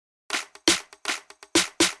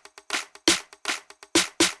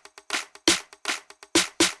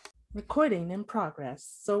Recording in progress.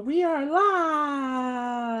 So we are live.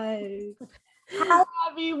 Hi,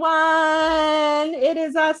 everyone. It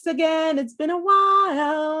is us again. It's been a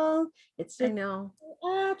while. It's I your know.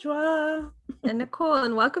 Adra. And Nicole,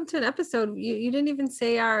 and welcome to an episode. You didn't even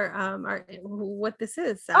say our what this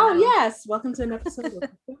is. Oh, yes. Welcome to an episode of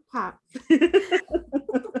Pop.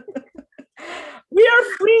 We are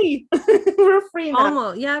free. We're free now.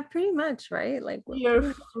 Almost, yeah, pretty much, right? Like we're We are pretty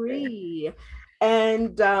much there. free.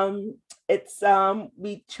 And it's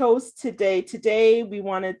we chose today we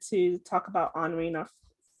wanted to talk about honoring our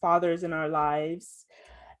fathers in our lives.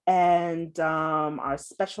 And our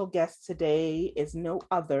special guest today is no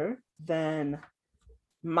other than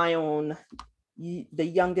my own, the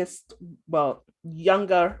youngest,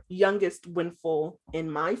 youngest Winful in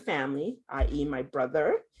my family, i.e., my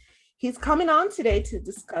brother. He's coming on today to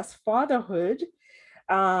discuss fatherhood.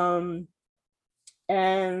 Um,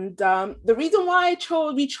 and the reason why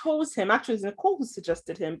we chose him, actually, is Nicole who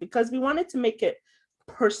suggested him, because we wanted to make it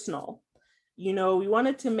personal. We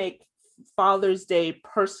wanted to make Father's Day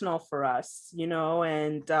personal for us,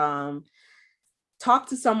 and talk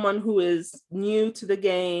to someone who is new to the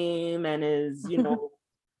game and is,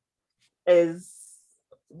 is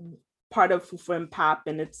part of Fufu and Pap,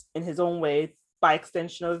 and it's in his own way, by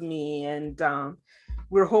extension of me. And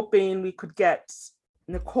we're hoping we could get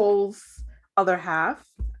Nicole's other half,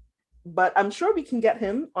 but I'm sure we can get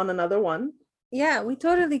him on another one. Yeah, we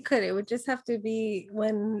totally could. It would just have to be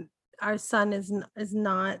when our son is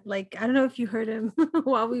not like, I don't know if you heard him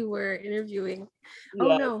while we were interviewing. Oh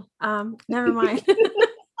Yes. no, never mind.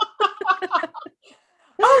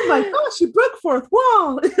 Oh my gosh, you broke fourth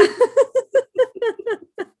wall.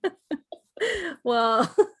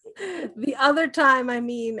 Well, the other time, I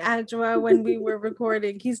mean, Adjoa, when we were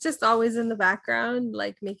recording, he's just always in the background,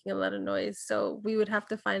 like making a lot of noise. So we would have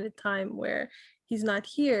to find a time where he's not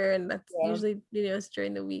here, and that's Yeah. usually, it's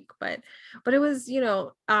during the week. But it was,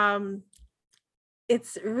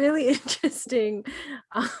 it's really interesting.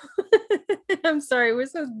 Uh, I'm sorry, we're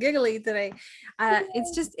so giggly today.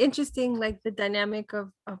 It's just interesting, like the dynamic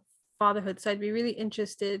of fatherhood. So I'd be really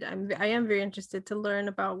interested. I am very interested to learn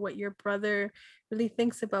about what your brother really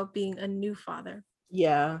thinks about being a new father.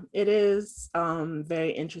 Yeah, it is very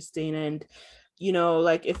interesting. And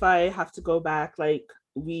like, if I have to go back, like,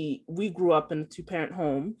 we grew up in a two-parent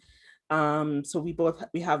home. So we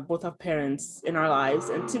have both our parents in our lives,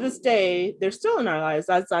 and to this day they're still in our lives.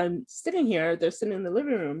 As I'm sitting here, they're sitting in the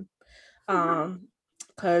living room,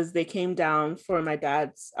 because they came down for my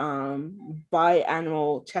dad's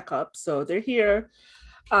biannual checkup, so they're here.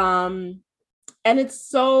 And it's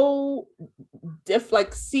so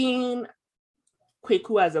like, seeing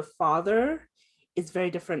Kweku as a father is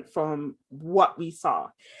very different from what we saw.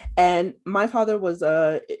 And my father was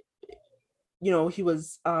he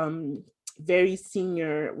was very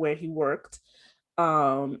senior where he worked.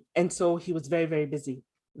 And so he was very, very busy,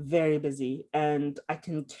 very busy. And I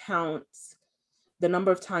can count the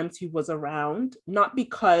number of times he was around, not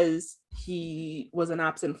because he was an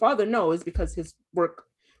absent father. No, it's because his work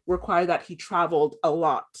required that he traveled a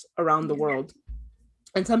lot around the world.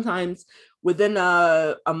 And sometimes within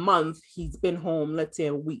a month, he's been home, let's say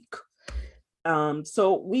a week.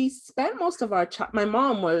 So we spent most of our my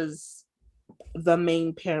mom was the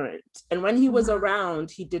main parent. And when he was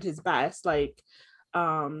around, he did his best. Like,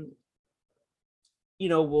 um,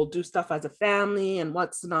 we'll do stuff as a family and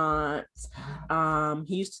what's not.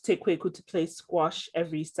 He used to take Kweku to play squash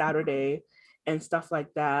every Saturday and stuff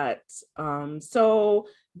like that. So,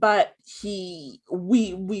 but we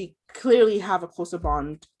clearly have a closer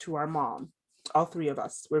bond to our mom. All three of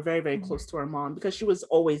us. We're very, very close to our mom because she was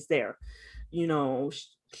always there.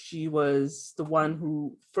 She was the one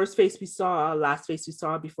who, first face we saw, last face we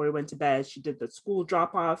saw before he went to bed. She did the school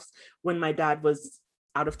drop-offs when my dad was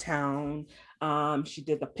out of town. She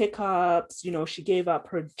did the pickups. She gave up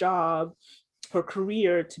her job, her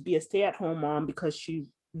career, to be a stay-at-home mom because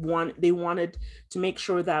they wanted to make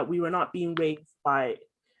sure that we were not being raised by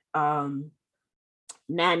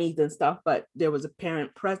nannies and stuff, but there was a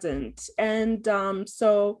parent present. And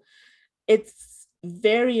so it's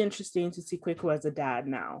very interesting to see Kweku as a dad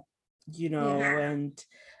now, Yeah. and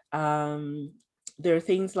there are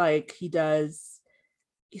things like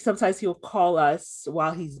sometimes he'll call us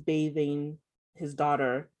while he's bathing his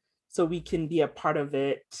daughter so we can be a part of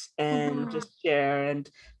it and just share. And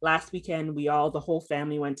last weekend, the whole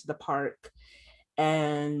family went to the park,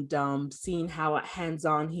 and seeing how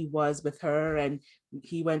hands-on he was with her, and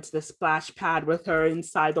he went to the splash pad with her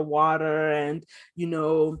inside the water, and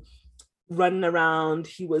running around.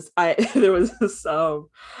 There was this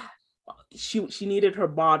she needed her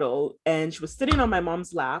bottle, and she was sitting on my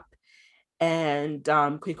mom's lap, And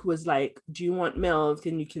Quick was like, do you want milk?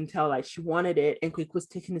 And you can tell like she wanted it, and Quick was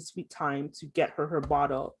taking his sweet time to get her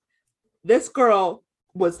bottle. This girl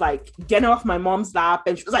was like getting off my mom's lap,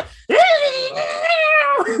 and she was like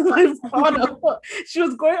my bottle. She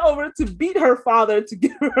was going over to beat her father to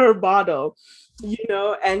get her bottle,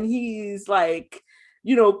 and he's like,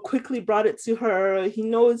 quickly brought it to her. He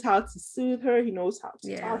knows how to soothe her, he knows how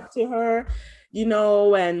to talk to her,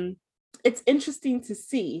 and it's interesting to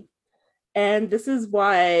see. And this is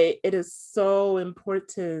why it is so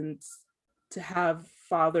important to have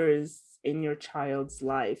fathers in your child's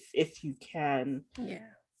life if you can. Yeah.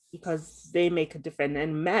 Because they make a difference.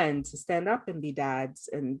 And men to stand up and be dads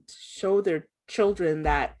and show their children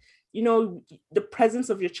that, the presence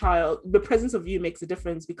of your child, the presence of you makes a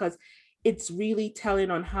difference, because it's really telling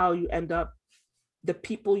on how you end up, the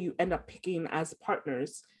people you end up picking as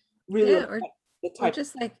partners, really. Yeah, or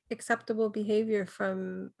just like acceptable behavior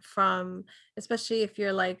from especially if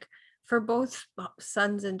you're like, for both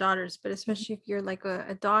sons and daughters, but especially if you're like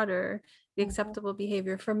a daughter, the acceptable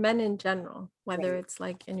behavior for men in general, whether it's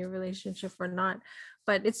like in your relationship or not.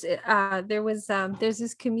 But it's there's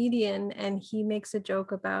this comedian, and he makes a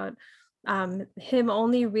joke about him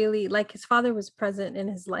only really, like, his father was present in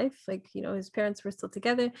his life, like, his parents were still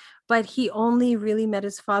together, but he only really met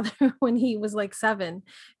his father when he was like 7,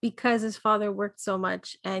 because his father worked so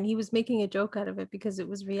much. And he was making a joke out of it because it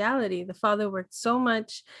was reality. The father worked so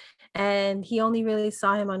much, and he only really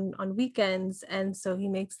saw him on weekends. And so he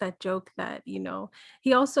makes that joke that,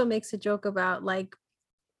 he also makes a joke about like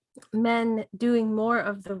men doing more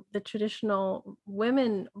of the traditional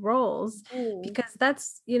women roles, because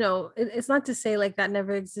that's, it's not to say like that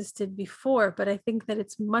never existed before, but I think that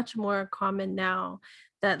it's much more common now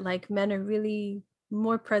that like men are really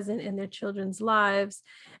more present in their children's lives.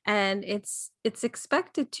 And it's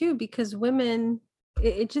expected too, because women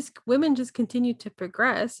just continue to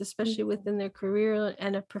progress, especially within their career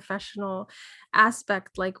and a professional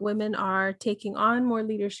aspect. Like, women are taking on more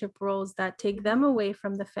leadership roles that take them away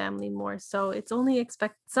from the family more, so it's only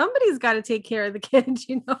expected somebody's got to take care of the kids.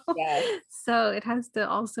 Yes. So it has to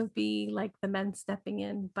also be like the men stepping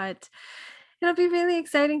in. But it'll be really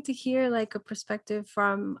exciting to hear like a perspective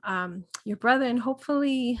from your brother, and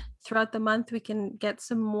hopefully throughout the month we can get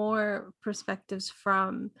some more perspectives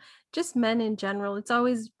from just men in general. It's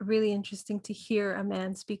always really interesting to hear a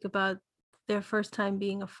man speak about their first time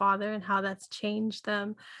being a father and how that's changed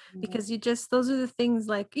them, because those are the things,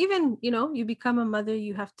 like, even you become a mother,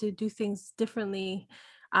 you have to do things differently.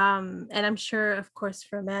 And I'm sure, of course,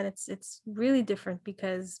 for a man it's really different,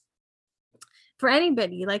 because for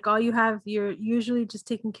anybody, like, all you're usually just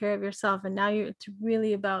taking care of yourself, and now it's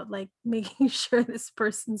really about like making sure this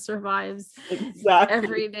person survives Exactly.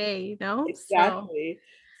 every day. Exactly.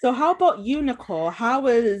 So how about you, Nicole? How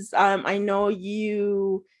is I know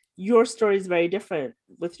your story is very different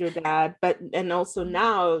with your dad, but and also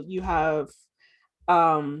now you have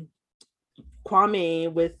um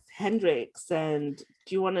Kwame with Hendrix, and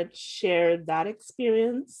do you want to share that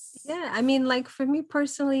experience? Yeah, I mean, like, for me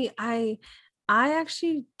personally, I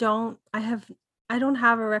actually I don't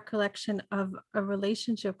have a recollection of a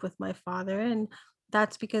relationship with my father, and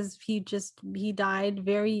that's because he died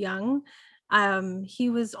very young. He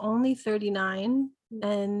was only 39,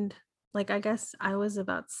 and like, I guess I was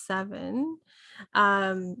about 7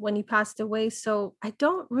 when he passed away, so I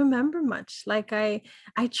don't remember much. Like, I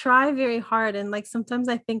try very hard, and like sometimes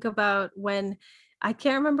I think about when, I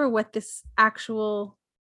can't remember what this actual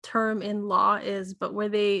term in law is, but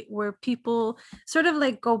where people sort of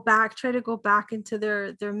like try to go back into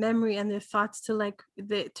their memory and their thoughts to like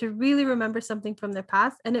to really remember something from their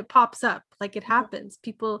past, and it pops up. Like, it happens,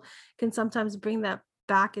 people can sometimes bring that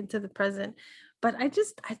back into the present. But I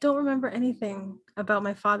don't remember anything about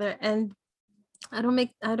my father. And I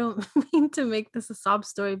don't mean to make this a sob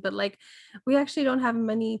story, but like, we actually don't have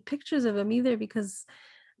many pictures of him either, because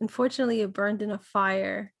unfortunately it burned in a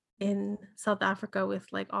fire in South Africa with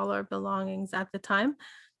like all our belongings at the time.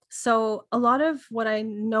 So a lot of what I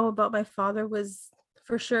know about my father was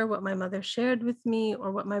for sure what my mother shared with me,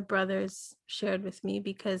 or what my brothers shared with me,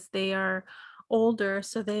 because they are older,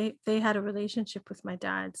 so they had a relationship with my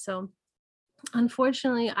dad. So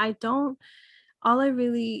unfortunately, I don't all I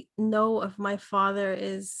really know of my father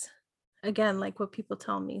is, again, like what people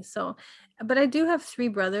tell me. So, but I do have 3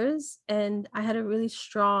 brothers, and I had a really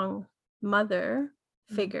strong mother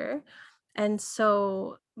figure. And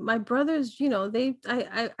so my brothers, they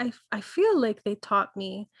I feel like they taught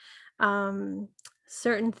me um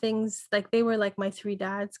certain things, like they were like my three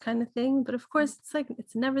dads kind of thing, but of course it's like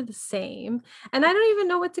it's never the same, and I don't even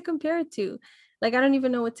know what to compare it to. Like I don't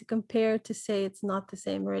even know what to compare to say it's not the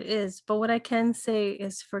same or it is. But what I can say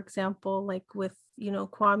is, for example, like with,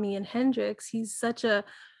 Kwame and Hendrix, he's such a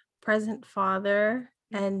present father,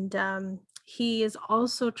 and he is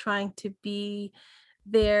also trying to be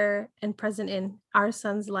there and present in our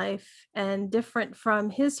son's life, and different from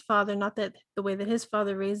his father. Not that the way that his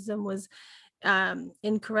father raised him was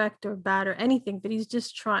incorrect or bad or anything, but he's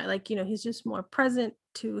just trying, like, he's just more present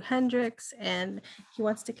to Hendrix, and he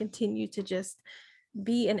wants to continue to just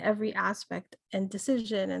be in every aspect and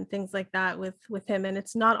decision and things like that with him, and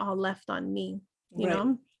it's not all left on me,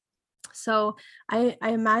 Right. so I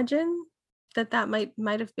imagine that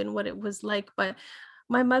might have been what it was like. But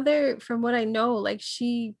my mother, from what I know, like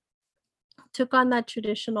she took on that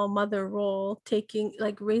traditional mother role, taking,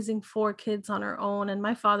 like, raising four kids on her own, and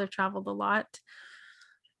my father traveled a lot,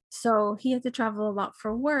 so he had to travel a lot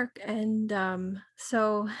for work. And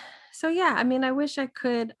so yeah, I mean, I wish I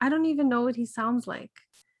could. I don't even know what he sounds like.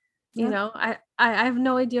 Yeah. I have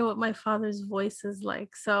no idea what my father's voice is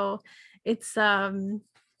like, so it's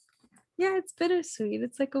yeah, it's bittersweet.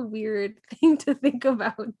 It's like a weird thing to think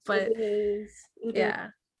about, but It is. It is. yeah.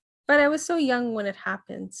 But I was so young when it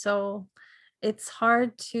happened, so it's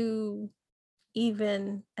hard to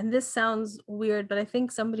even, and this sounds weird, but I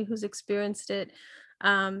think somebody who's experienced it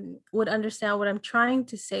would understand what I'm trying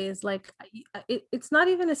to say. Is like, it's not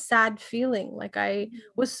even a sad feeling. Like, I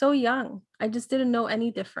was so young. I just didn't know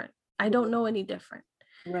any different. I don't know any different.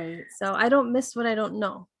 Right. So I don't miss what I don't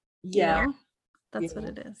know, you Yeah. know? That's what Yeah.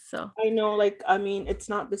 it is. So I know, like, I mean, it's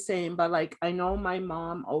not the same, but like, I know my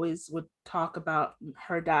mom always would talk about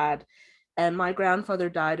her dad, and my grandfather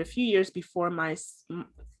died a few years before my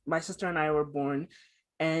sister and I were born,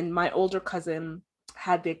 and my older cousin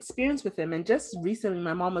had the experience with him. And just recently,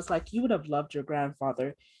 my mom was like, "You would have loved your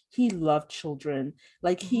grandfather. He loved children.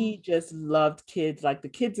 Like, he just loved kids. Like, the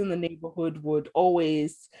kids in the neighborhood would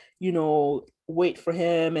always, wait for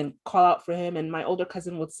him and call out for him." And my older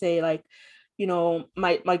cousin would say, like,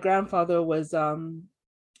 my grandfather was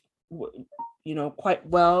quite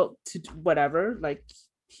well to whatever, like,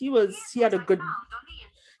 he had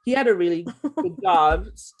a really good job,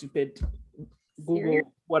 stupid serious.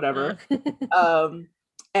 Google whatever. um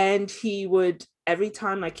and he would, every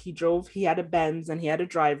time, like, he drove, he had a Benz and he had a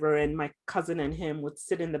driver, and my cousin and him would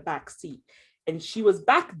sit in the back seat. And she was,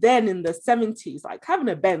 back then in the 70s, like, having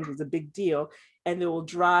a Benz was a big deal. And they will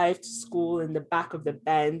drive to school in the back of the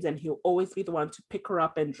Benz, and he'll always be the one to pick her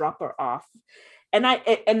up and drop her off.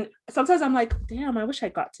 And sometimes I'm like, damn, I wish I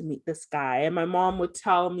got to meet this guy. And my mom would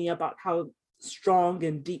tell me about how strong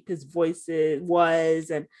and deep his voice was,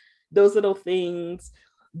 and those little things.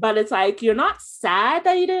 But it's like, you're not sad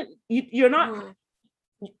that you're not,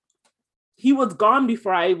 he was gone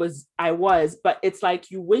before I was, but it's like,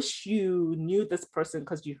 you wish you knew this person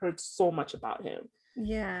because you heard so much about him.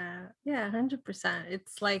 Yeah, yeah, 100%.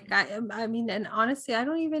 It's like, I mean, and honestly, I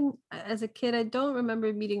don't even, as a kid, I don't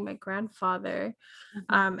remember meeting my grandfather,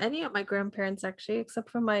 any of my grandparents actually, except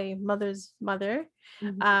for my mother's mother.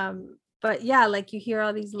 Mhm. But yeah, like, you hear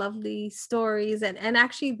all these lovely stories, and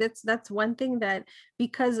actually that's one thing that,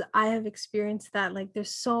 because I have experienced that, like,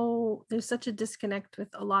 there's such a disconnect with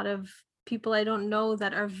a lot of people I don't know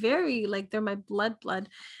that are very, like, they're my blood.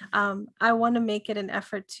 I want to make it an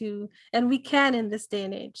effort to, and we can in this day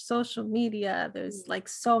and age, social media, there's like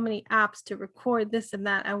so many apps to record this and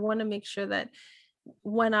that. I want to make sure that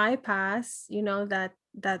when I pass,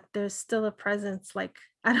 that there's still a presence. Like,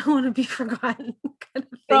 I don't want to be forgotten, kind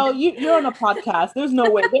of thing. Girl, you're on a podcast. There's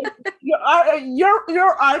no way. You're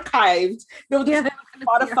archived. They'll just Yeah,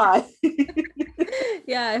 Spotify.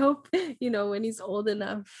 yeah, I hope, when he's old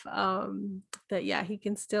enough, that, yeah, he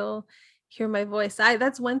can still hear my voice.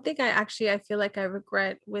 That's one thing I feel like I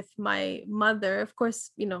regret with my mother. Of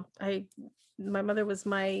course, my mother was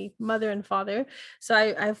my mother and father, so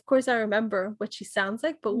I of course I remember what she sounds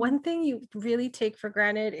like. But one thing you really take for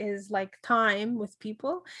granted is, like, time with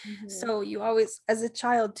people. So you always, as a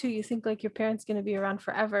child too, you think like your parents going to be around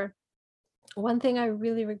forever. One thing I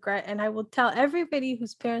really regret, and I will tell everybody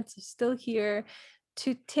whose parents are still here,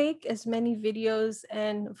 to take as many videos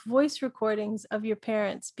and voice recordings of your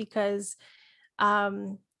parents, because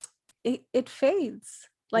um it fades.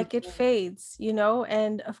 Like, it fades,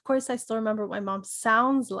 and of course I still remember what my mom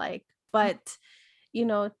sounds like, but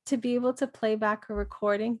to be able to play back a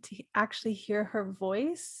recording, to actually hear her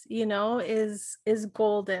voice, is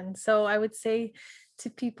golden. So I would say to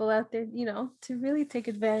people out there, to really take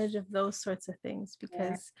advantage of those sorts of things, Yeah.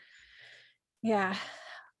 because yeah,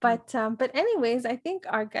 But anyways, I think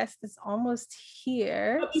our guest is almost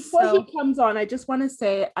here. But before he comes on, I just want to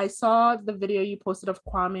say I saw the video you posted of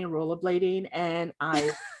Kwame rollerblading, and I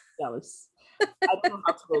was jealous. I don't know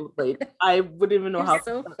how to rollerblade. I wouldn't even know how.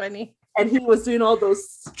 So funny. And he was doing all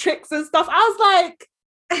those tricks and stuff. I was like,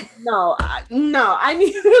 no, I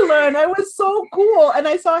need to learn. It was so cool. And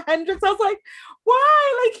I saw Hendrix. I was like,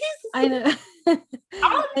 why? Like I know.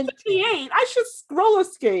 I'm 58. I should roller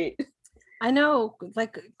skate. I know,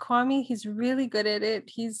 like Kwame, he's really good at it.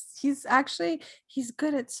 He's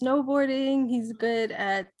good at snowboarding. He's good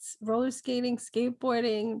at roller skating,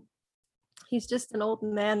 skateboarding. He's just an old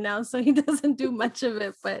man now, so he doesn't do much of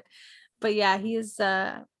it. But yeah, he is.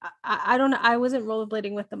 I don't know. I wasn't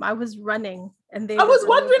rollerblading with them. I was running, and I was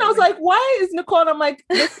wondering. I was like, why is Nicole? And I'm like,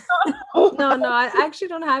 no. I actually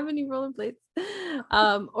don't have any rollerblades,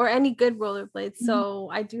 or any good rollerblades. So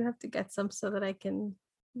I do have to get some so that I can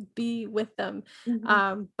be with them.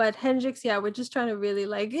 But Hendrix, yeah, we're just trying to really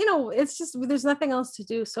it's just there's nothing else to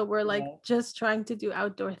do, so we're just trying to do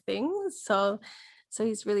outdoor things. So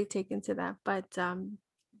he's really taken to that. But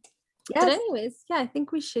but anyways, yeah, I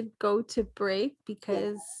think we should go to break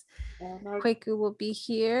because Kwaku will be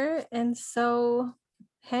here, and so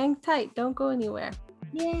hang tight, don't go anywhere.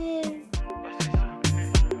 Yay.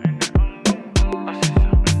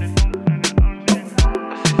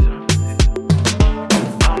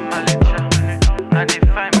 I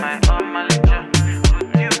define my own manager.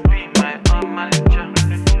 Would you be my own manager?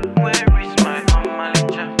 Where is my own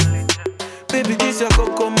manager? Baby, this your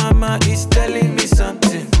coco mama is telling me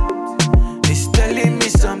something. It's telling me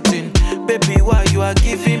something. Baby, why you are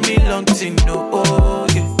giving me long thing? No, oh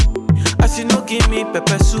yeah. As you know, give me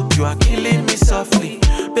pepper soup, you are killing me softly.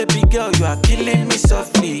 Baby girl, you are killing me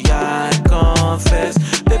softly. I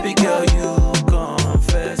confess. Baby girl, you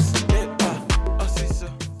confess.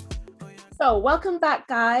 So welcome back,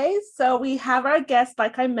 guys. So we have our guest,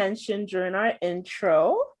 like I mentioned during our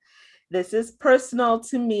intro. This is personal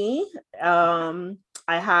to me. I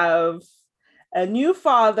have a new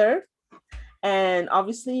father and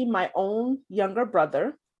obviously my own younger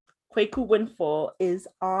brother. Kwaku Winfull is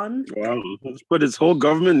on. Wow, let's put his whole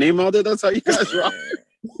government name out there. That's how you guys rock.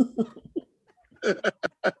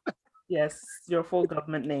 Yes, your full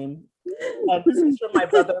government name. And this is from my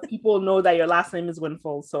brother. People know that your last name is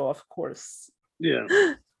Winfull, so of course. Yeah.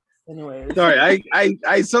 Anyways. Sorry,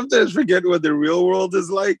 I sometimes forget what the real world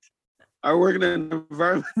is like. I work in an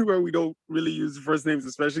environment where we don't really use first names,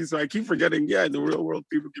 especially. So I keep forgetting. Yeah, in the real world,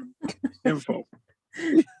 people give info.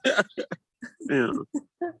 Yeah.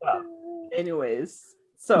 Well, anyways,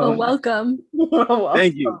 so welcome.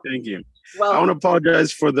 Thank you. Well, I want to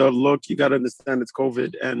apologize for the look. You got to understand it's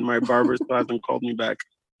COVID, and my barber still hasn't called me back.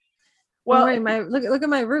 Well, look at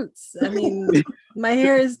my roots. I mean, my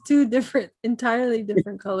hair is entirely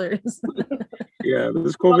different colors. Yeah,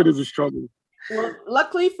 this COVID is a struggle. Well,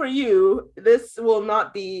 luckily for you, this will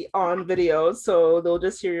not be on video, so they'll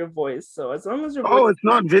just hear your voice. So as long as your voice, it's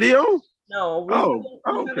not video? No, we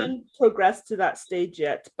haven't progressed to that stage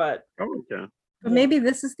yet, but okay. But maybe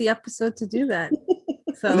this is the episode to do that.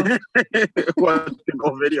 So what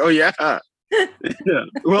single video? Yeah. Yeah.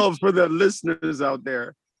 Well, for the listeners out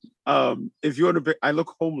there, if you want to, I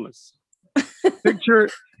look homeless. Picture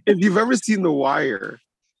if you've ever seen The Wire.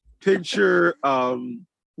 Picture,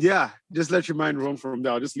 just let your mind roam from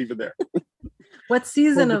there. I'll just leave it there. What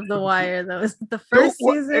season of The Wire, though? Is it the first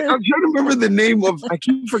season? I'm trying to remember the name of. I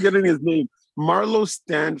keep forgetting his name. Marlo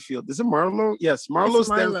Stanfield. Is it Marlo? Yes, Marlo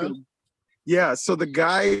Stanfield. Yeah. So the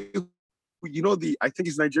guy, I think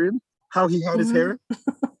he's Nigerian. How he had his hair.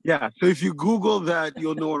 Yeah. So if you Google that,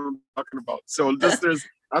 you'll know what I'm talking about. So listeners,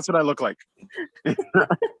 that's what I look like.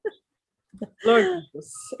 Lord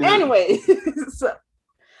Jesus. Anyway,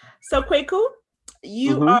 so Kwaku,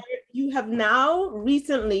 you have now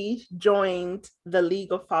recently joined the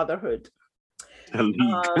League of Fatherhood.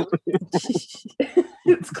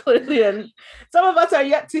 It's clearly, and some of us are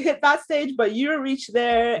yet to hit that stage, but you reached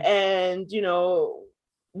there, and as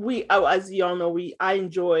you all know, I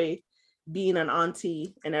enjoy being an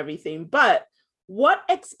auntie and everything. But what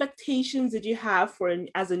expectations did you have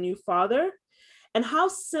as a new father, and how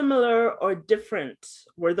similar or different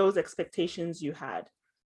were those expectations you had?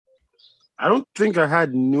 I don't think I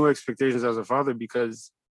had new expectations as a father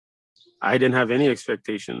because I didn't have any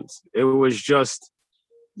expectations. It was just,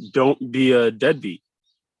 don't be a deadbeat,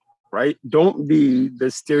 right? Don't be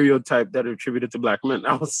the stereotype that are attributed to Black men.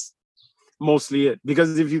 That was mostly it.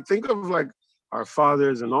 Because if you think of like our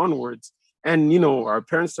fathers and onwards, and our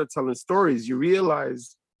parents start telling stories, you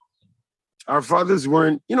realize Our fathers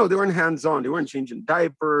weren't, they weren't hands-on. They weren't changing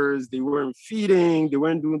diapers. They weren't feeding. They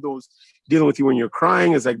weren't doing those, dealing with you when you're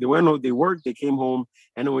crying. It's like they went out, they worked, they came home.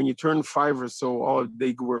 And then when you turned 5 or so,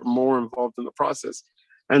 they were more involved in the process.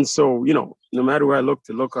 And so, no matter where I looked,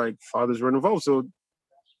 it looked like fathers were involved. So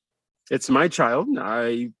it's my child.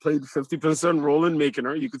 I played 50% role in making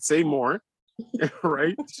her. You could say more,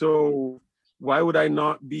 right? So why would I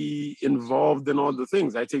not be involved in all the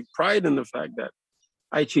things? I take pride in the fact that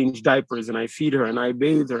I change diapers and I feed her and I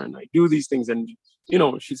bathe her and I do these things. And,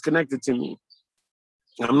 she's connected to me.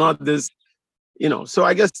 I'm not this, so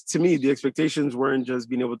I guess to me, the expectations weren't just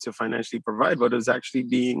being able to financially provide, but it was actually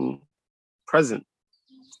being present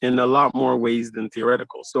in a lot more ways than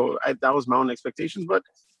theoretical. So that was my own expectations, but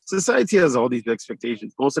society has all these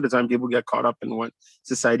expectations. Most of the time people get caught up in what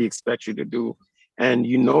society expects you to do. And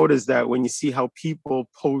you notice that when you see how people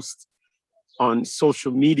post on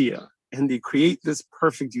social media and they create this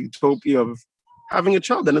perfect utopia of having a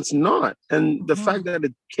child, and it's not. And the fact that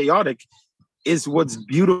it's chaotic is what's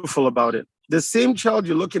beautiful about it. The same child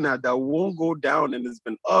you're looking at that won't go down and has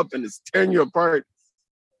been up and is tearing you apart,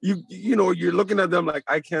 you're looking at them like,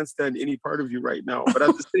 I can't stand any part of you right now. But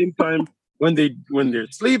at the same time, when they're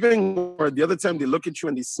sleeping or the other time they look at you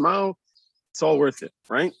and they smile, it's all worth it,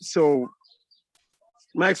 right? So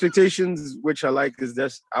my expectations, which I like, is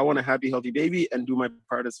that I want a happy, healthy baby and do my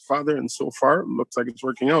part as a father. And so far, looks like it's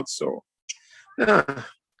working out. So, yeah.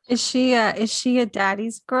 Is she a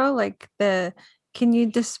daddy's girl? Can you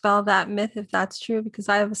dispel that myth if that's true? Because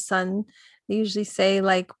I have a son. They usually say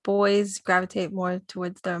boys gravitate more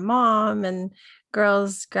towards their mom and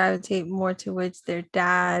girls gravitate more towards their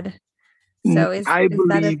dad. So is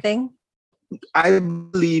that a thing? I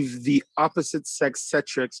believe the opposite sex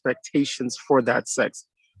sets your expectations for that sex.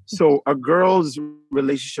 So a girl's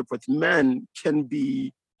relationship with men can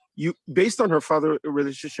be, based on her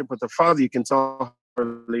relationship with her father, you can tell her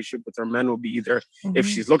relationship with her men will be either if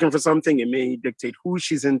she's looking for something, it may dictate who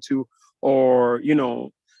she's into, or,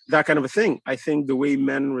 that kind of a thing. I think the way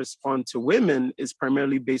men respond to women is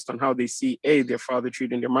primarily based on how they see A, their father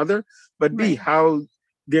treating their mother, but B, how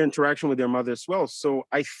their interaction with their mother as well. So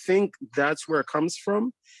I think that's where it comes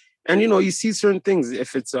from. And, you see certain things.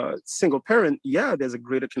 If it's a single parent, there's a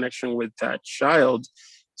greater connection with that child.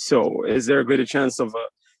 So is there a greater chance of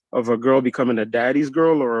a girl becoming a daddy's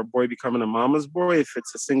girl or a boy becoming a mama's boy if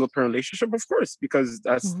it's a single parent relationship? Of course, because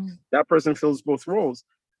that person fills both roles.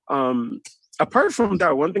 Apart from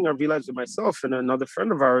that, one thing I realized with myself and another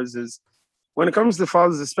friend of ours is when it comes to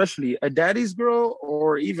fathers, especially a daddy's girl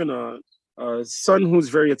or even a son who's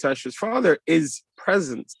very attached to his father is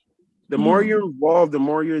present. The more you're involved, the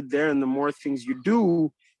more you're there, and the more things you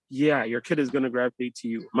do, your kid is going to gravitate to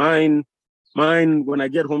you. Mine, when I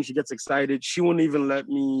get home, she gets excited. She won't even let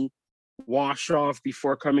me wash off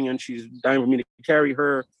before coming in. She's dying for me to carry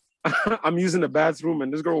her. I'm using the bathroom,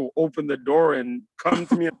 and this girl will open the door and come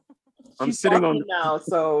to me. I'm sitting on now,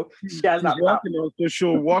 so she has not walking out, so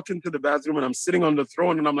she'll walk into the bathroom, and I'm sitting on the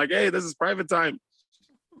throne, and I'm like, hey, this is private time.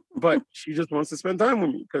 But she just wants to spend time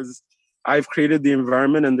with me because I've created the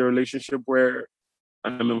environment and the relationship where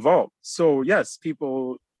I'm involved. So yes,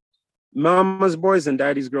 mama's boys and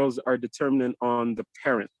daddy's girls are determinant on the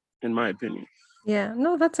parent, in my opinion. Yeah,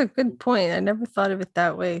 no, that's a good point. I never thought of it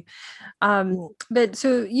that way. But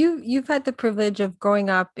so you've had the privilege of growing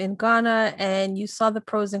up in Ghana, and you saw the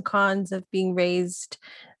pros and cons of being raised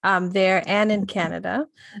there and in Canada.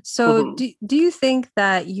 So do you think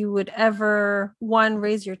that you would ever,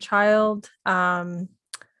 raise your child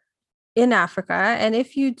in Africa? And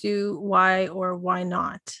if you do, why or why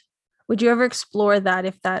not? Would you ever explore that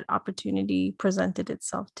if that opportunity presented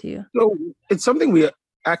itself to you? So it's something we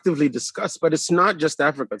actively discuss, but it's not just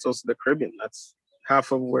Africa, it's also the Caribbean. That's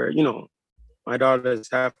half of where, my daughter is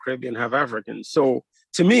half Caribbean, half African. So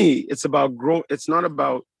to me, it's about it's not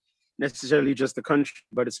about necessarily just the country,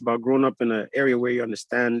 but it's about growing up in an area where you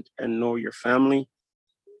understand and know your family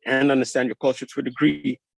and understand your culture to a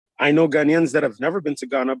degree. I know Ghanaians that have never been to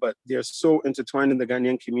Ghana, but they're so intertwined in the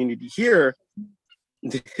Ghanaian community here.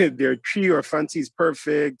 Their tree or fancy is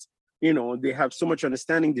perfect. They have so much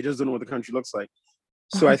understanding, they just don't know what the country looks like.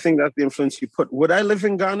 So I think that's the influence you put. Would I live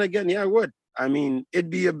in Ghana again? Yeah, I would. I mean, it'd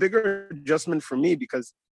be a bigger adjustment for me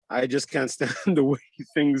because I just can't stand the way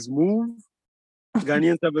things move.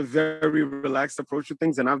 Ghanaians have a very relaxed approach to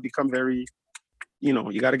things, and I've become very, you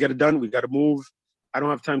got to get it done. We got to move. I don't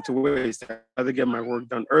have time to waste. I'd rather get my work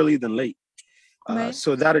done early than late.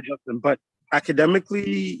 So that adjustment. But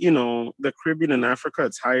academically, the Caribbean and Africa,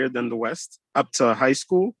 it's higher than the West. Up to high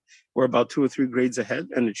school, we're about 2 or 3 grades ahead,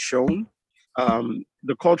 and it's shown.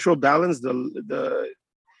 The cultural balance, the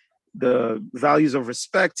the values of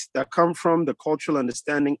respect that come from the cultural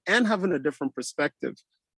understanding and having a different perspective.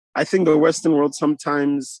 I think the Western world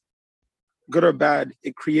sometimes, good or bad,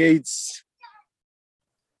 it creates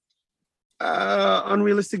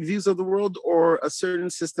unrealistic views of the world, or a certain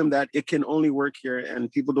system that it can only work here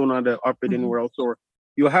and people don't know how to operate anywhere else. Or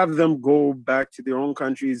you have them go back to their own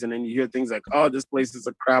countries and then you hear things like, oh, this place is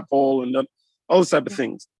a crap hole, and all those type of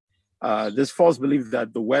things. This false belief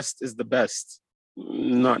that the West is the best.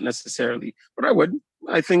 Not necessarily, but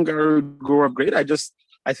I think I would grow up great.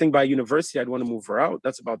 I think by university, I'd want to move her out.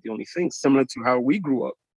 That's about the only thing, similar to how we grew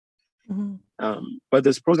up. But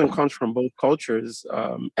there's pros and cons from both cultures.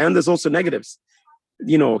 And there's also negatives.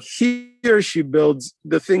 You know, here she builds,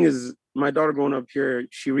 the thing is, my daughter growing up here,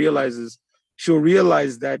 she'll realize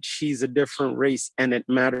that she's a different race and it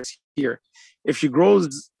matters here. If she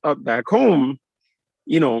grows up back home,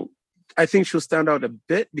 you know, I think she'll stand out a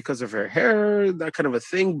bit because of her hair, that kind of a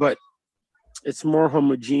thing, but it's more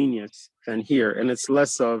homogeneous than here. And there's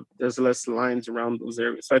less lines around those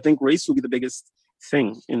areas. So I think race will be the biggest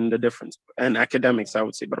thing in the difference, and academics, I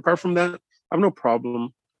would say. But apart from that, I have no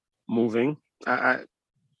problem moving. I'm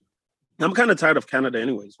kind of tired of Canada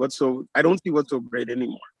anyways. I don't see what's so great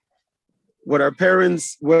anymore. What in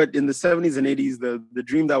the 70s and 80s, the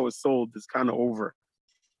dream that was sold is kind of over.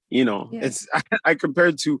 You know, It's I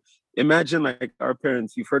compared to, imagine like our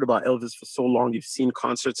parents, you've heard about Elvis for so long, you've seen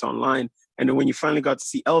concerts online. And then when you finally got to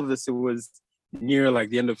see Elvis, it was near like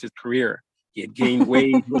the end of his career. He had gained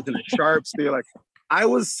weight, he wasn't as sharp. So you're like, I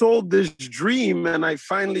was sold this dream and I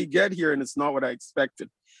finally get here and it's not what I expected.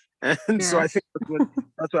 And so I think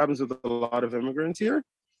that's what happens with a lot of immigrants here.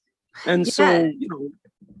 And so, you know,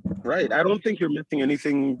 right. I don't think you're missing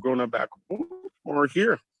anything growing up back home or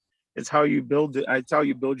here. It's how you build it. It's how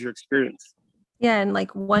you build your experience. Yeah, and like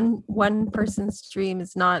one person's dream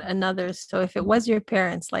is not another's. So if it was your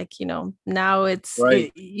parents, like, you know, now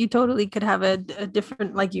you totally could have a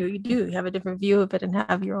different, like you have a different view of it and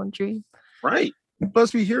have your own dream. Right.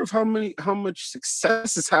 Plus, we hear of how much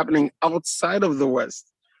success is happening outside of the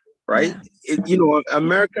West. Right. Yeah. You know,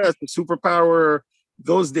 America as a superpower,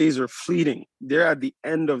 those days are fleeting. They're at the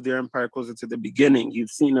end of their empire, closer to the beginning. You've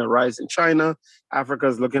seen a rise in China. Africa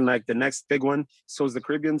is looking like the next big one. So is the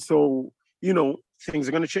Caribbean. So, you know, things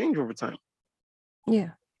are going to change over time.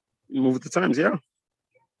 Yeah. Move with the times. Yeah.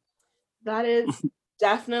 That is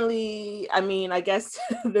definitely, I mean, I guess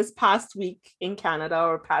this past week in Canada,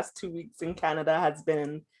 or past 2 weeks in Canada, has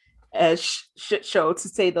been a shit show, to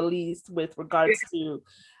say the least, with regards to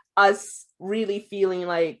us really feeling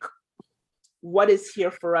like, what is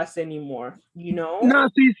here for us anymore, you know? No,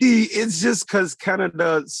 see, it's just because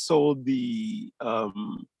Canada sold the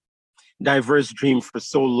diverse dream for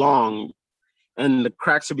so long, and the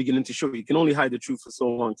cracks are beginning to show. You can only hide the truth for so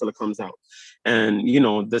long until it comes out. And, you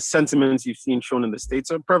know, the sentiments you've seen shown in the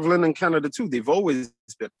States are prevalent in Canada too. They've always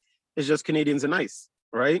been. It's just Canadians are nice,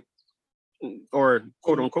 right? Or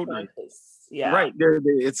quote unquote nice. Yeah. Right.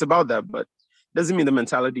 It's about that, but doesn't mean the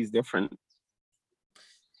mentality is different.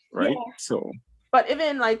 Right. Yeah. So, but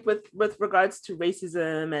even like with regards to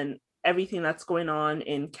racism and everything that's going on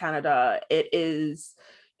in Canada, it is,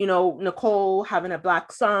 you know, Nicole having a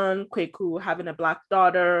Black son, Kweku having a Black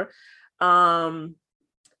daughter.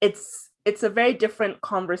 It's a very different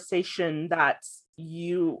conversation that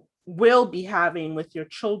you will be having with your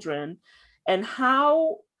children. And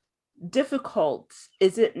how difficult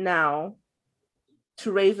is it now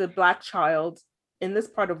to raise a Black child in this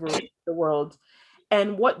part of the world?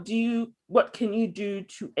 And what can you do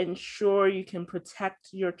to ensure you can protect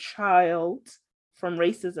your child from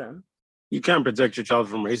racism? You can't protect your child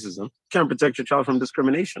from racism. You can't protect your child from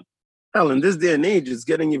discrimination. Hell, in this day and age, it's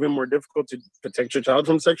getting even more difficult to protect your child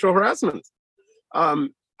from sexual harassment.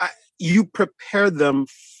 You prepare them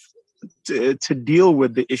to deal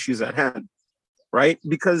with the issues at hand, right?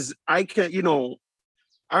 Because I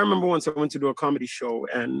remember once I went to do a comedy show,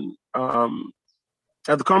 and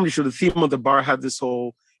at the comedy show, the theme of the bar had this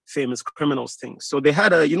whole famous criminals thing. So they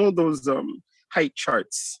had those height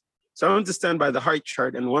charts. So I went to stand by the height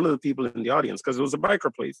chart, and one of the people in the audience, because it was a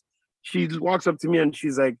biker place, she walks up to me and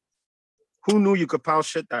she's like, "Who knew you could pile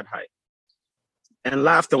shit that high?" And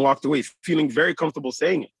laughed and walked away, feeling very comfortable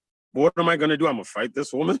saying it. But what am I going to do? I'm going to fight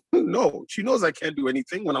this woman? No, she knows I can't do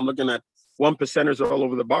anything when I'm looking at one percenters all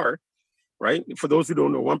over the bar, right? For those who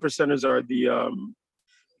don't know, one percenters are the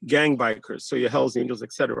gang bikers, so your Hells Angels,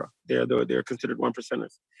 etc. They're considered one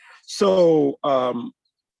percenters. So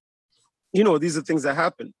these are things that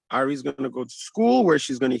happen. Ari's going to go to school where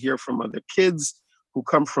she's going to hear from other kids who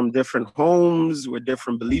come from different homes with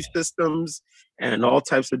different belief systems and all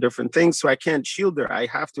types of different things. So I can't shield her. I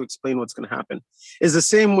have to explain what's going to happen. It's the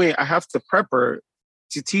same way I have to prep her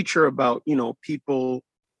to teach her about, people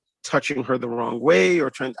touching her the wrong way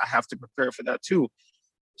or I have to prepare for that too.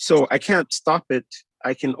 So I can't stop it.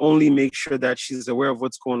 I can only make sure that she's aware of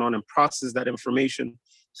what's going on and process that information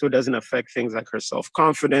so it doesn't affect things like her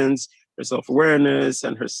self-confidence, her self-awareness,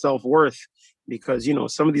 and her self-worth. Because,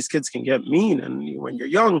 some of these kids can get mean. And when you're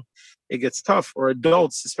young, it gets tough. Or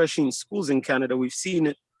adults, especially in schools in Canada, we've seen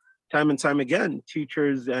it time and time again.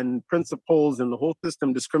 Teachers and principals and the whole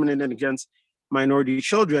system discriminating against minority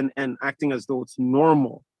children and acting as though it's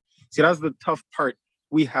normal. See, that's the tough part.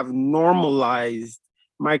 We have normalized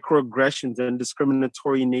microaggressions and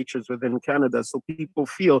discriminatory natures within Canada. So people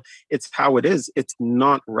feel it's how it is. It's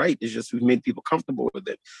not right. It's just we've made people comfortable with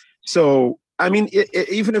it. So, I mean,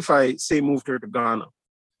 even if I say moved her to Ghana,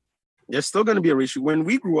 there's still going to be a ratio. When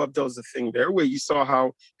we grew up, there was a thing there where you saw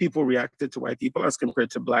how people reacted to white people as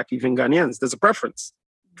compared to Black, even Ghanaians. There's a preference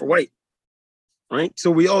for white, right?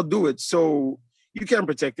 So we all do it. So you can't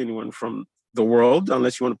protect anyone from the world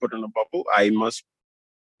unless you want to put her in a bubble. I must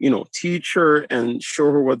teach her and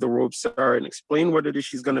show her what the ropes are and explain what it is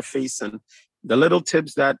she's going to face. And the little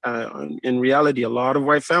tips that in reality, a lot of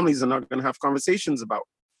white families are not going to have conversations about.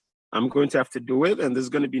 I'm going to have to do it. And there's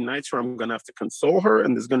going to be nights where I'm going to have to console her.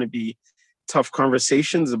 And there's going to be tough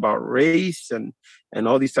conversations about race and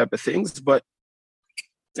all these type of things. But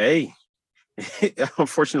hey, it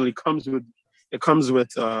unfortunately comes with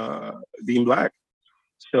being Black.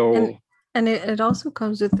 So. And it also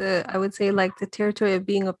comes with I would say, like, the territory of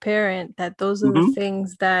being a parent, that those are the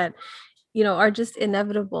things that, are just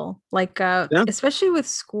inevitable. Like, especially with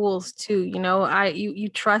schools too, you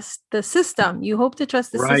trust the system. You hope to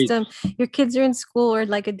trust the system. Your kids are in school or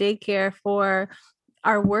like a daycare for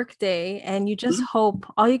our work day, and you just hope,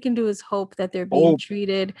 all you can do is hope that they're being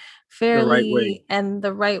treated fairly and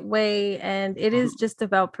the right way. And it is just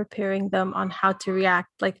about preparing them on how to react.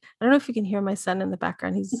 Like, I don't know if you can hear my son in the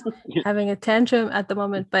background. He's having a tantrum at the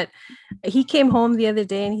moment, but he came home the other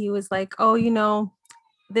day and he was like, oh,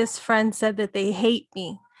 this friend said that they hate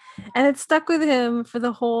me. And it stuck with him for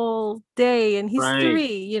the whole day. And he's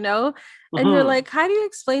 3, and you're like, how do you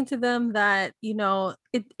explain to them that,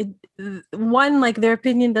 one, like, their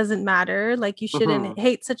opinion doesn't matter. Like, you shouldn't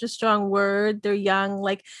hate such a strong word. They're young.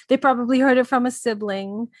 Like, they probably heard it from a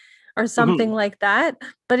sibling or something like that.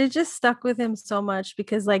 But it just stuck with him so much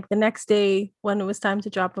because, like, the next day when it was time to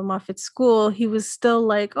drop him off at school, he was still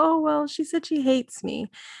like, oh, well, she said she hates me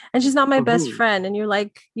and she's not my best friend. And you're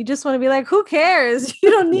like, you just want to be like, who cares?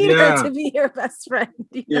 You don't need her to be your best friend.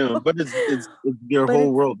 But it's their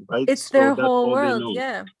whole world, right? It's their whole world.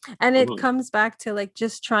 Yeah. And it comes back to, like,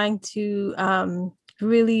 just trying to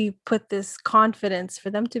really put this confidence for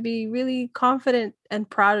them to be really confident and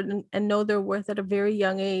proud and know their worth at a very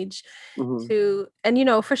young age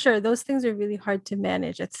and for sure those things are really hard to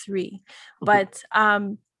manage at 3, but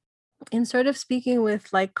in sort of speaking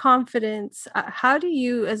with, like, confidence, how do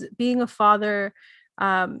you, as being a father,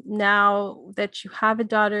 now that you have a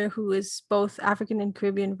daughter who is both African and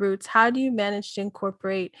Caribbean roots, how do you manage to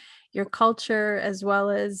incorporate your culture as well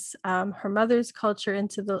as her mother's culture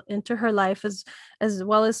into her life, as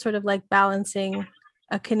well as sort of like balancing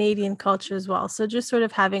a Canadian culture as well? So just sort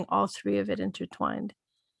of having all 3 of it intertwined.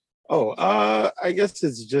 I guess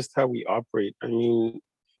it's just how we operate. I mean,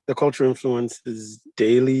 the culture influences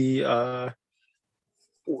daily.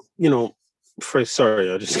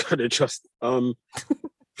 Sorry, I just got to adjust.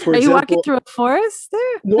 For Are example, you walking through a forest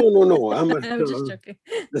there? No. I'm just joking.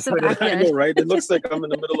 I know, right? It looks like I'm in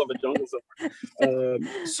the middle of a jungle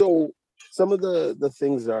somewhere. So some of the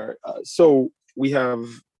things are, so we have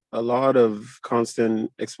a lot of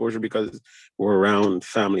constant exposure because we're around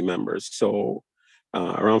family members. So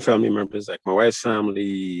around family members, like my wife's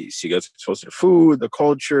family, she gets exposed to the food, the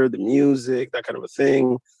culture, the music, that kind of a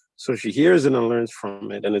thing. So she hears it and learns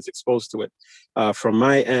from it and is exposed to it. From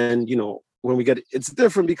my end, when we get, it's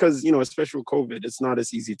different because, especially with COVID, it's not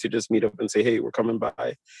as easy to just meet up and say, hey, we're coming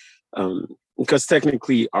by. Because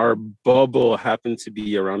technically our bubble happened to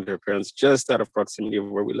be around her parents, just out of proximity of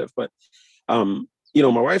where we live. But, my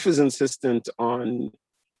wife is insistent on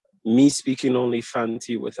me speaking only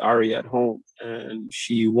Fanti with Ari at home. And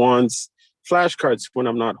she wants flashcards when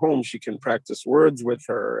I'm not home. She can practice words with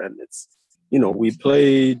her. And it's, we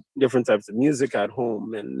play different types of music at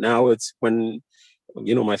home. And now it's when,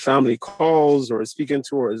 my family calls or is speaking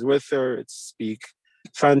to her, or is with her, it's speak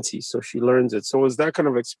Fanti. So she learns it. So it's that kind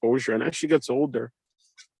of exposure. And as she gets older,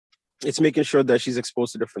 it's making sure that she's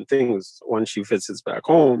exposed to different things when she visits back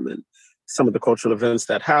home and some of the cultural events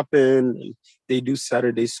that happen. And they do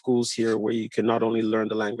Saturday schools here where you can not only learn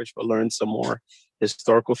the language, but learn some more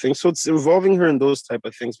historical things. So it's involving her in those type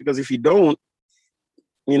of things, because if you don't,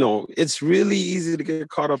 it's really easy to get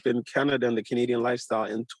caught up in Canada and the Canadian lifestyle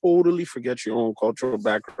and totally forget your own cultural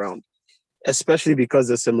background, especially because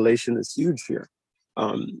assimilation is huge here.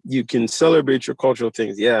 You can celebrate your cultural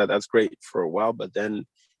things. Yeah, that's great for a while, but then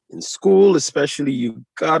in school, especially, you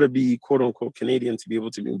gotta be quote unquote Canadian to be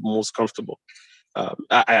able to be most comfortable.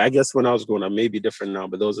 I guess when I was growing up, maybe different now,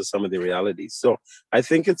 but those are some of the realities. So I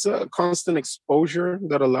think it's a constant exposure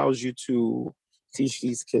that allows you to teach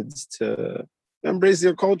these kids to embrace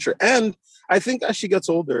their culture. And I think as she gets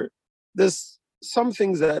older, there's some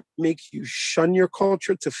things that make you shun your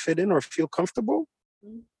culture to fit in or feel comfortable.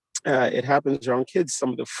 It happens around kids. Some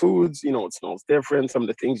of the foods, it smells different. Some of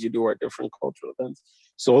the things you do are different cultural events.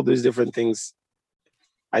 So all those different things,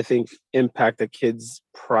 I think, impact a kid's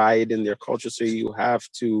pride in their culture. So you have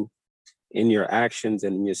to, in your actions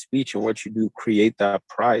and in your speech and what you do, create that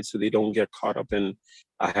pride so they don't get caught up in,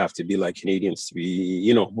 I have to be like Canadians to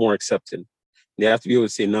be, more accepted. They have to be able to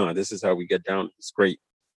say, no, this is how we get down. It's great.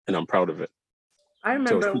 And I'm proud of it. I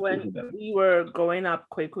remember when we were growing up,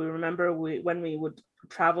 when we would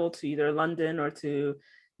travel to either London or to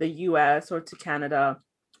the US or to Canada,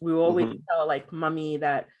 we would always tell like mommy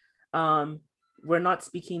that we're not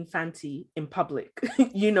speaking fancy in public,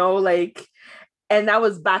 and that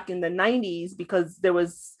was back in the 90s, because there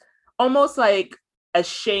was almost like a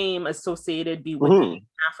shame associated with being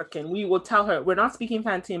African. We will tell her, we're not speaking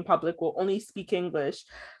fancy in public, we'll only speak English.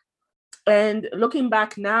 And looking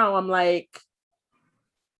back now, I'm like,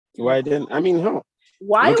 why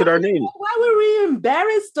look at our name. Why were we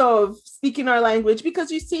embarrassed of speaking our language?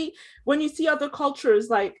 Because when you see other cultures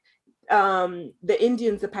like the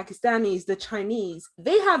Indians, the Pakistanis, the Chinese,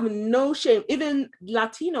 they have no shame. Even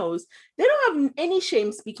Latinos, they don't have any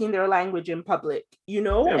shame speaking their language in public, Yeah,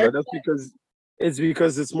 but that's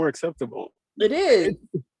because it's more acceptable. It is.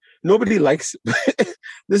 Nobody likes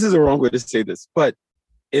this is the wrong way to say this, but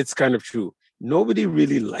it's kind of true. Nobody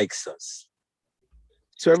really likes us.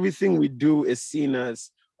 So everything we do is seen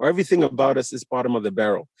as, or everything about us is bottom of the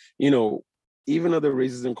barrel. Even other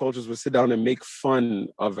races and cultures will sit down and make fun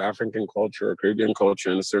of African culture or Caribbean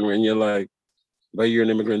culture in a certain way. And you're like, but you're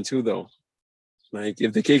an immigrant too, though. Like,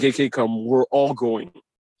 if the KKK come, we're all going.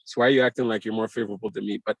 So why are you acting like you're more favorable to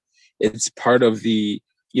me? But it's part of the,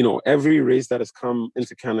 every race that has come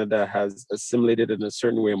into Canada has assimilated in a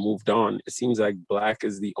certain way and moved on. It seems like Black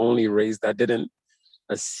is the only race that didn't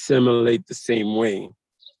assimilate the same way.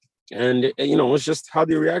 And, it's just how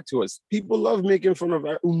they react to us. People love making fun of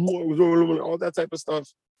all that type of stuff.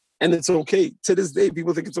 And it's okay. To this day,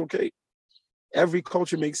 people think it's okay. Every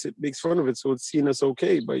culture makes fun of it, so it's seen as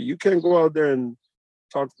okay. But you can't go out there and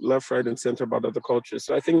talk left, right, and center about other cultures.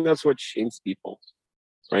 So I think that's what shames people,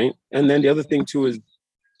 right? And then the other thing, too, is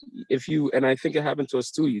and I think it happened to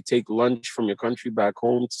us, too. You take lunch from your country back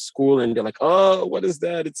home to school, and they're like, oh, what is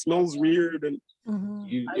that? It smells weird. And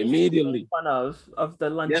you immediately... fun of the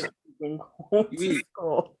lunch. Yeah.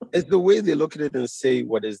 It's the way they look at it and say,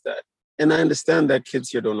 what is that? And I understand that kids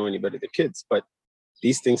here don't know any better than kids, but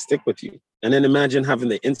these things stick with you. And then imagine having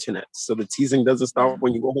the internet. So the teasing doesn't stop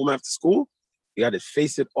when you go home after school. You got to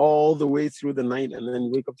face it all the way through the night, and then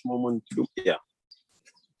wake up tomorrow morning. Yeah.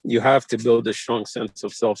 You have to build a strong sense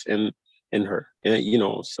of self in her.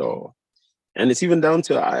 And, so, and it's even down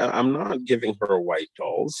to, I'm not giving her white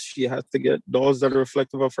dolls. She has to get dolls that are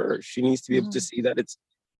reflective of her. She needs to be able to see that it's,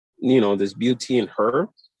 there's beauty in her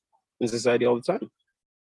in society all the time.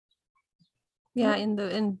 Yeah,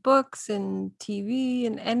 in books and TV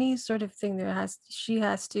and any sort of thing, she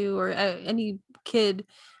has to, or any kid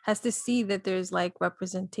has to see that there's like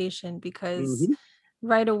representation, because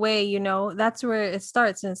right away, that's where it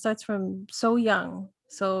starts, and it starts from so young.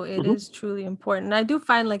 So it is truly important. And I do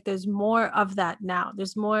find like there's more of that now.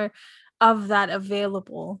 There's more of that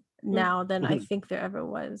available now than I think there ever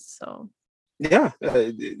was. So yeah,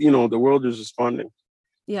 the world is responding.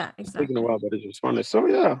 Yeah, exactly. It's taking a while, but it's responding. So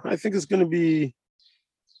yeah, I think it's going to be,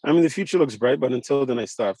 the future looks bright, but until then I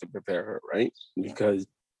still have to prepare her, right? Because,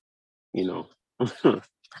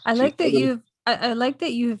 I like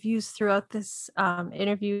that you've used throughout this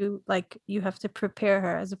interview, like you have to prepare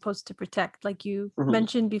her as opposed to protect. Like you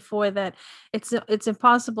mentioned before that it's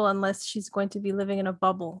impossible unless she's going to be living in a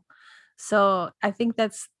bubble. So I think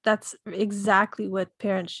that's exactly what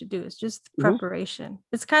parents should do. It's just preparation.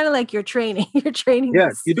 It's kind of like you're training.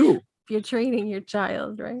 Yes, you do. You're training your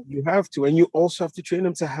child, right? You have to. And you also have to train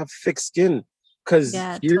them to have thick skin, because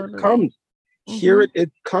it comes. Hear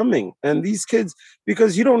it's coming. And these kids,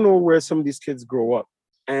 because you don't know where some of these kids grow up.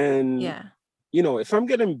 And Yeah. if I'm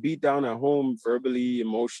getting beat down at home verbally,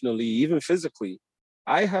 emotionally, even physically,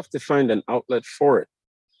 I have to find an outlet for it.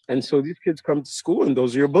 And so these kids come to school and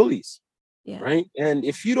those are your bullies, Yeah. right? And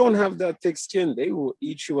if you don't have that thick skin, they will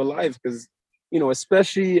eat you alive because,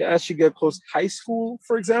 especially as you get close to high school,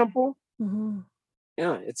 for example, Mhm.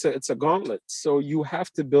 yeah, it's a gauntlet. So you have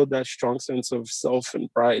to build that strong sense of self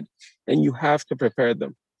and pride, and you have to prepare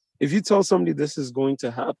them. If you tell somebody this is going to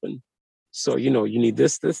happen, so you need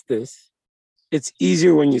this, it's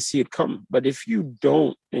easier when you see it come. But if you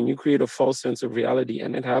don't and you create a false sense of reality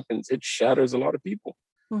and it happens, it shatters a lot of people.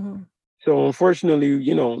 Mhm. So unfortunately,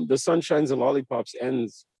 the sunshines and lollipops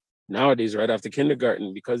ends nowadays right after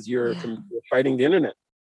kindergarten because you're Yeah. you're fighting the internet.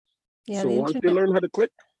 Yeah. So The once they internet. learn how to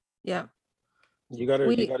click, Yeah. you gotta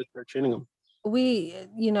We start training them.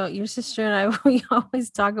 your sister and I, we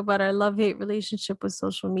always talk about our love-hate relationship with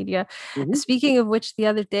social media. Mhm. Speaking of which, the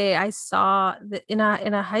other day I saw that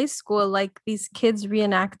in a high school, like these kids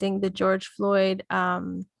reenacting the George Floyd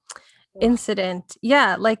incident.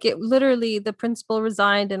 Yeah, like it literally, the principal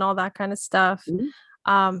resigned and all that kind of stuff.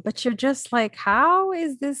 Mhm. But you're just like, how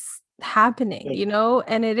is this happening? Yeah.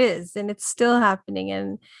 And it is, and it's still happening,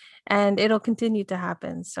 and it'll continue to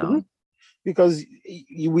happen. So Mhm. Because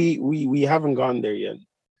we haven't gone there yet.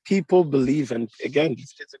 People believe, and again,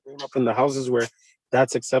 these kids are growing up in the houses where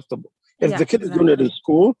that's acceptable. If yeah, the kid is doing it in exactly.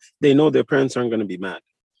 school, they know their parents aren't going to be mad.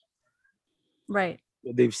 Right.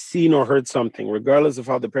 They've seen or heard something, regardless of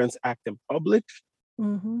how the parents act in public.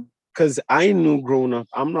 Mm-hmm. Because I knew growing up,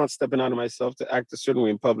 I'm not stepping out of myself to act a certain way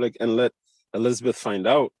in public and let Elizabeth find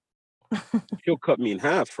out. She'll cut me in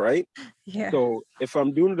half, right? Yeah. So if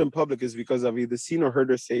I'm doing it in public, it's because I've either seen or heard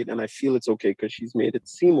her say it, and I feel it's okay because she's made it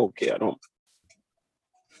seem okay. I don't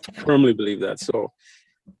firmly believe that. So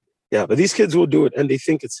yeah, but these kids will do it, and they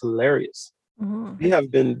think it's hilarious. Mm-hmm. We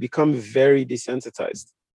have become very desensitized.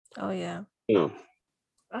 Oh yeah. You know,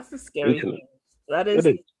 That's the scary internet. thing. That It is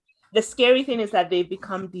is. the scary thing, is that they've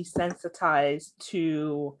become desensitized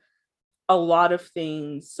to a lot of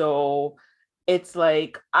things. So it's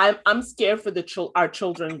like I'm scared for our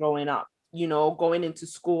children growing up, going into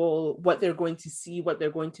school, what they're going to see, what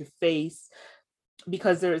they're going to face,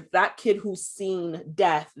 because there's that kid who's seen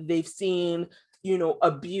death, they've seen,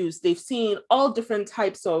 abuse, they've seen all different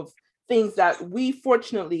types of things that we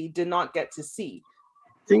fortunately did not get to see.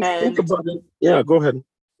 Think And about it. Yeah, go ahead.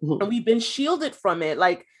 Mhm. and we've been shielded from it.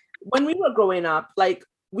 Like when we were growing up, like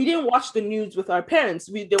we didn't watch the news with our parents.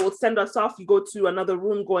 They would send us off. You go to another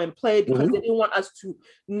room, go and play, because Mhm. they didn't want us to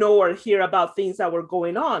know or hear about things that were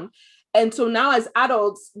going on. And so now as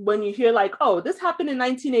adults, when you hear like, oh, this happened in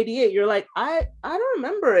 1988, you're like, I don't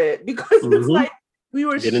remember it, because it's Mhm. like we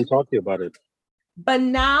were Didn't talk to you about it. but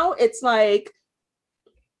now it's like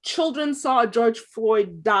children saw George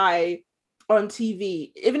Floyd die on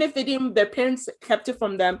TV. Even if their parents kept it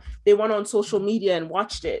from them, they went on social media and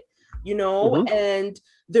watched it, Mhm. and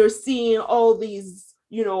they're seeing all these,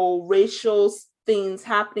 racial things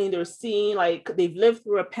happening. They're seeing, like, they've lived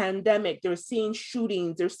through a pandemic. They're seeing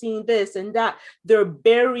shootings. They're seeing this and that. They're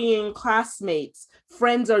burying classmates.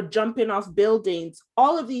 Friends are jumping off buildings,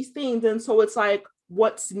 all of these things. And so it's like,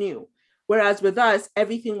 what's new? Whereas with us,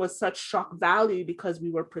 everything was such shock value because we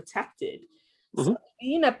were protected. So Mhm.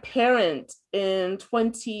 being a parent in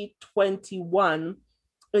 2021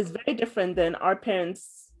 is very different than our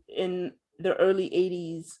parents in the early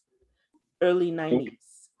 80s, early 90s.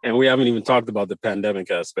 And we haven't even talked about the pandemic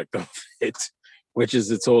aspect of it, which is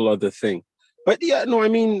its whole other thing. But yeah, no, I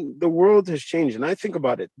mean, the world has changed. And I think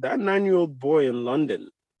about it. That 9-year-old boy in London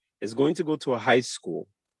is going to go to a high school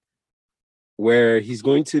where he's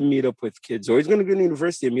going to meet up with kids, or he's going to go to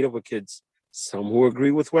university and meet up with kids, some who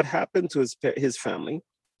agree with what happened to his family,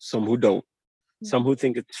 some who don't, some who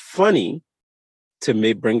think it's funny to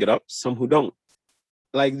bring it up, some who don't.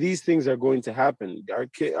 Like, these things are going to happen. Our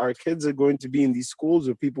kids are going to be in these schools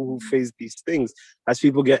with people who face these things as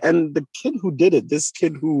people get. And the kid who did it, this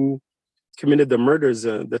kid who committed the murders,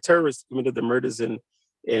 the terrorist committed the murders in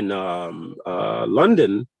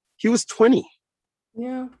London, he was 20.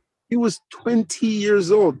 Yeah. He was 20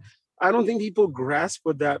 years old. I don't think people grasp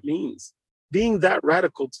what that means. Being that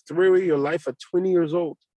radical to throw away your life at 20 years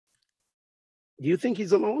old. Do you think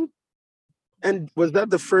he's alone? And was that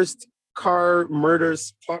the first car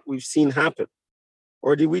murders plot we've seen happen?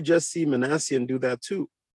 Or did we just see Manassian do that too?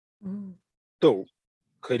 Mm. So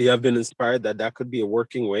could he have been inspired that could be a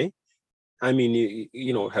working way? I mean,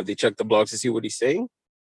 have they checked the blogs to see what he's saying?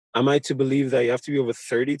 Am I to believe that you have to be over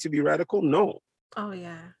 30 to be radical? No. Oh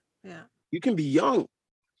yeah. Yeah. You can be young.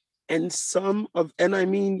 And I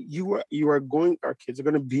mean, our kids are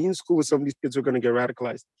going to be in school with some of these kids who are going to get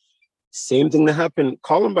radicalized. Same thing that happened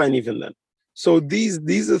Columbine even then. So these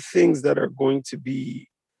are things that are going to be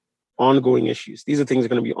ongoing issues. These are things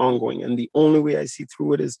that are going to be ongoing. And the only way I see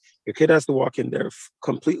through it is your kid has to walk in there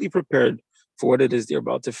completely prepared for what it is they're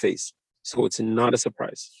about to face. So it's not a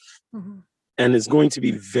surprise. Mm-hmm. And it's going to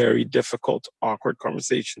be very difficult, awkward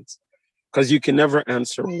conversations because you can never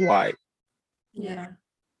answer why. Yeah.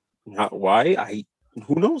 Not why,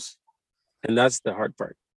 who knows? And that's the hard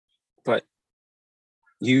part. But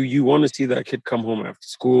you want to see that kid come home after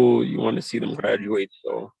school. You want to see them graduate.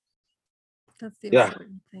 So that's the yeah,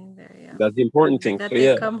 important thing there. Yeah, that's the important thing. That so, they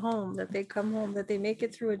yeah. come home, that they make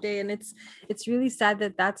it through a day. And it's really sad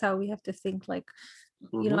that that's how we have to think. Like,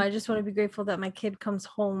 you know, I just want to be grateful that my kid comes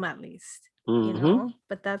home at least. You know,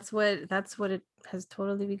 but that's what it has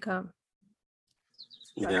totally become.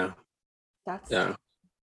 Yeah. That's yeah.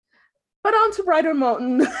 But on to Brighter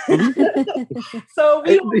Mountain. So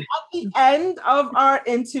we are at the end of our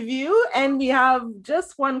interview, and we have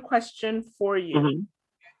just one question for you.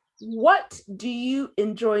 What do you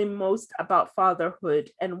enjoy most about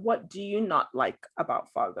fatherhood, and what do you not like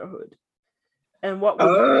about fatherhood? And what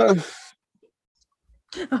would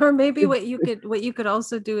or maybe what you could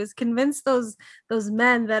also do is convince those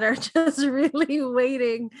men that are just really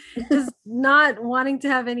waiting, just not wanting to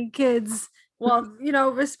have any kids. Well, you know,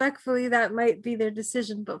 respectfully, that might be their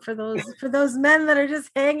decision, but for those men that are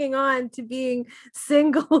just hanging on to being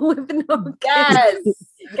single with no kids,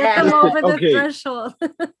 get them over the threshold.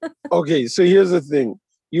 Okay, so here's the thing.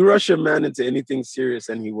 You rush a man into anything serious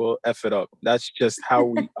and he will F it up. That's just how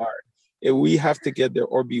we are. We have to get there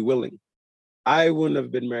or be willing. I wouldn't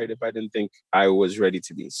have been married if I didn't think I was ready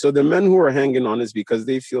to be. So the men who are hanging on is because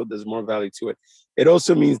they feel there's more value to it. It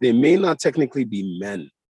also means they may not technically be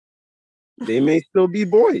men. They may still be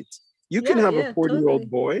boys. You can have a 40-year-old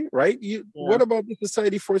boy, right? What about the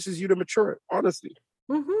society forces you to mature? Honestly.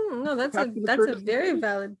 No, that's a very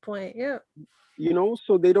valid point. Yeah. You know,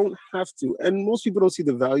 so they don't have to. And most people don't see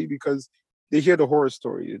the value because they hear the horror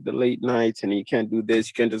story, the late nights, and you can't do this.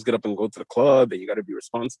 You can't just get up and go to the club, and you got to be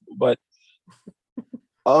responsible. But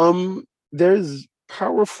there's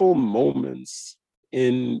powerful moments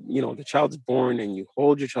in, you know, the child's born and you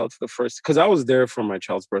hold your child for the first, because I was there for my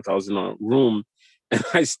child's birth. I was in a room and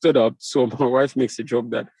I stood up. So my wife makes a joke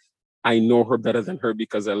that I know her better than her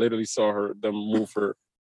because I literally saw them move her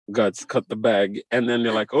guts, cut the bag. And then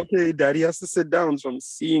they're like, okay, daddy has to sit down. So I'm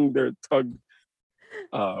seeing their tug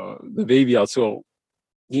the baby out. So,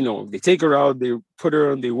 you know, they take her out, they put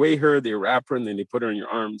her on, they weigh her, they wrap her, and then they put her in your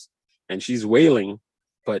arms and she's wailing.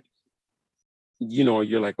 But, you know,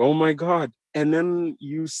 you're like, oh my God. And then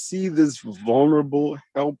you see this vulnerable,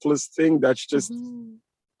 helpless thing that's just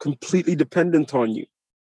completely dependent on you.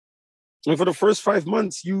 And for the first 5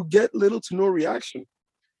 months, you get little to no reaction.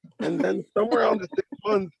 And then somewhere around the 6th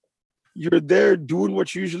month, you're there doing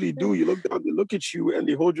what you usually do. You look down, they look at you, and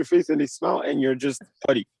they hold your face and they smile, and you're just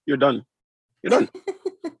putty. You're done. You're done.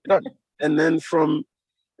 You're done. And then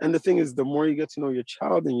and the thing is, the more you get to know your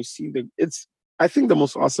child and you see I think the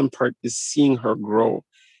most awesome part is seeing her grow.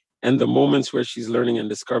 And the moments where she's learning and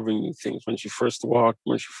discovering new things, when she first walked,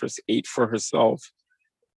 when she first ate for herself,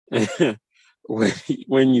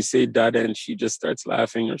 when you say Dada and she just starts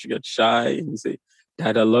laughing, or she gets shy and you say,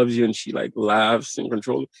 Dada loves you, and she like laughs and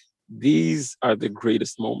controls. These are the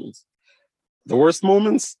greatest moments. The worst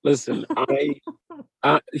moments, listen,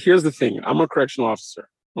 here's the thing. I'm a correctional officer,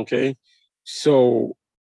 okay? So,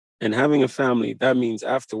 and having a family, that means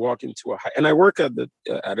I have to walk into and I work at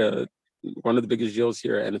one of the biggest jails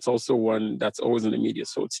here, and it's also one that's always in the media,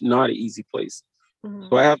 so it's not an easy place.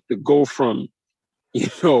 So I have to go from, you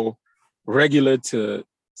know, regular to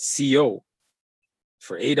CO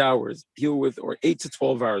for 8 hours, or 8 to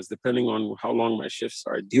 12 hours, depending on how long my shifts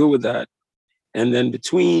are, deal with that. And then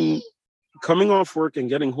between coming off work and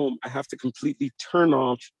getting home, I have to completely turn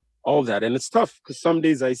off all that. And it's tough because some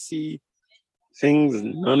days I see things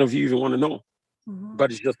none of you even want to know.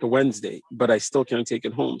 But it's just a Wednesday, but I still can't take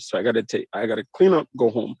it home. So I gotta clean up, go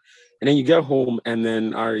home. And then you get home, and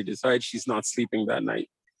then Ari decides she's not sleeping that night.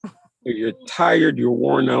 You're tired, you're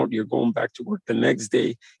worn out, you're going back to work the next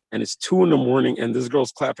day, and it's 2 a.m, and this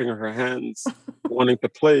girl's clapping her hands, wanting to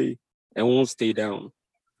play, and won't stay down.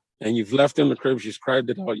 And you've left in the crib, she's cried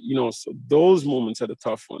it out, you know, so those moments are the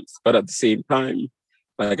tough ones. But at the same time,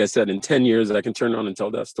 like I said, in 10 years, I can turn on and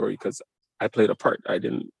tell that story because I played a part. I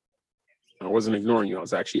wasn't ignoring you. I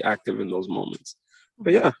was actually active in those moments.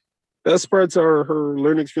 But yeah, best parts are her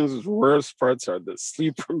learning experiences. Worst parts are the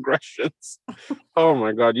sleep progressions. Oh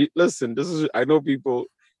my God. Listen, I know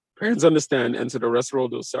parents understand, and to the rest of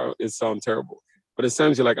the world, it sound terrible. But at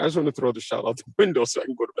times you're like, I just want to throw the child out the window so I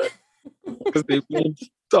can go to bed. because they won't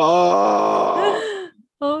stop.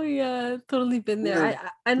 Oh yeah, totally been there. Yeah.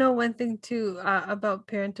 I know one thing too about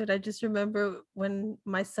parenthood. I just remember when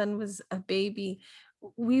my son was a baby,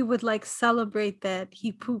 we would like celebrate that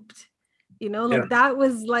he pooped. Yeah. Like that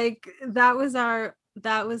was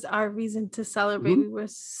our reason to celebrate. Mhm. We were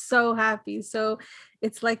so happy. So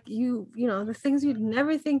it's like the things you'd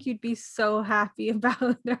never think you'd be so happy about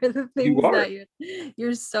are the You things are. that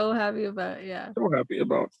you're so happy about. Yeah. So happy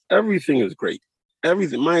about everything is great.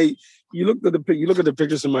 Everything. You look at the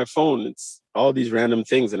pictures in my phone. It's all these random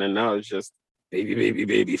things, and then now it's just baby, baby,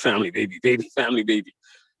 baby, family, baby, family, baby.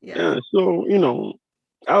 Yeah. Yeah. So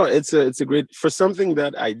it's a great for something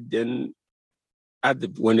that I didn't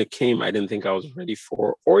when it came. I didn't think I was ready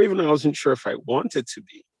for, or even I wasn't sure if I wanted to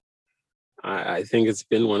be. I think it's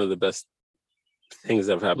been one of the best things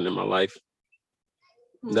that have happened in my life.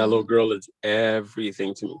 That little girl is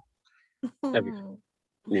everything to me. Everything.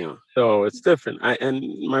 Yeah. So it's different. And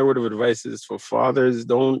my word of advice is for fathers,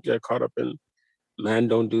 don't get caught up in man,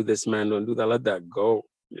 don't do this, man, don't do that. Let that go.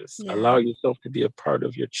 Just allow yourself to be a part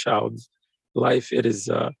of your child's life. It is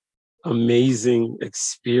an amazing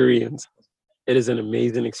experience. It is an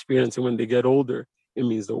amazing experience. And when they get older, it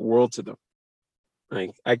means the world to them.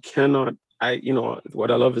 Like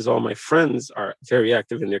what I love is all my friends are very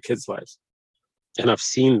active in their kids' lives. And I've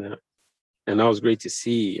seen that. And that was great to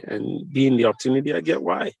see. And being the opportunity, I get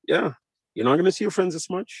why. Yeah. You're not going to see your friends as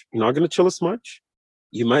much. You're not going to chill as much.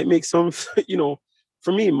 You might make some,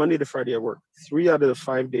 for me, Monday to Friday, I work. 3 out of the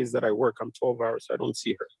 5 days that I work, I'm 12 hours. So I don't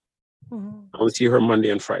see her. I only see her Monday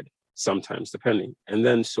and Friday, sometimes, depending. And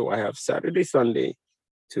then, so I have Saturday, Sunday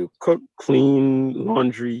to cook, clean,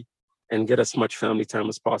 laundry, and get as much family time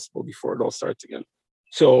as possible before it all starts again.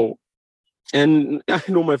 So, and I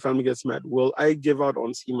know my family gets mad. Will I give out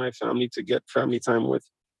on see my family to get family time with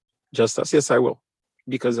just us? Yes, I will.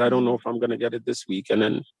 Because I don't know if I'm going to get it this week. And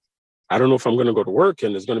then I don't know if I'm going to go to work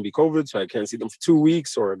and there's going to be COVID, so I can't see them for 2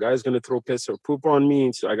 weeks, or a guy's going to throw piss or poop on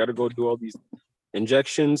me. So I got to go do all these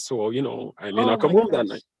injections. So, I may not come home that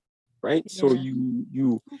night. Right. Yeah.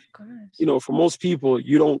 So for most people,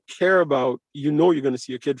 you don't care about, you're going to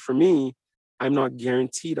see your kid. For me, I'm not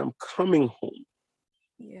guaranteed I'm coming home.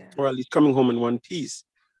 Yeah. Or at least coming home in one piece.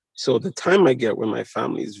 So the time I get with my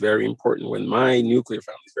family is very important. When my nuclear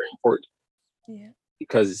family is very important. Yeah.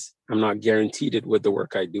 Because I'm not guaranteed it with the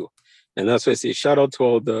work I do. And that's why I say shout out to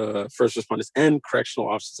all the first responders and correctional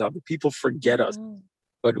officers out there. People forget us.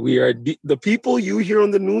 But we are the people you hear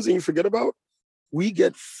on the news and you forget about. We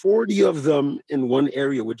get 40 of them in one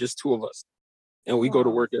area with just 2 of us. And we go to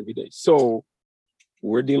work every day. So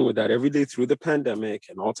we're dealing with that every day through the pandemic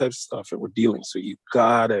and all types of stuff. And we're dealing. So you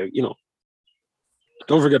gotta,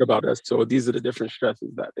 don't forget about us. So these are the different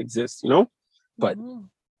stresses that exist, But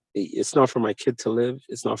it's not for my kid to live.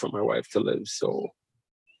 It's not for my wife to live. So.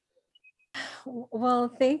 Well,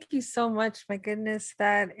 thank you so much. My goodness,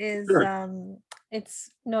 that is, Sure. it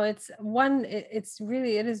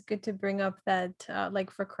is good to bring up that, like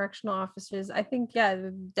for correctional officers, I think,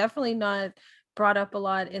 definitely not brought up a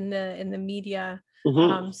lot in the media.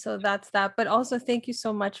 So that's that. But also thank you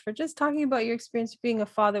so much for just talking about your experience being a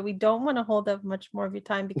father. We don't want to hold up much more of your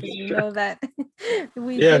time because we know that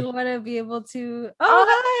we do want to be able to. Oh,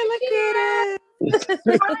 hi, look at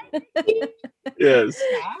it. Yes.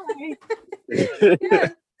 Yeah.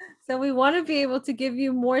 So we want to be able to give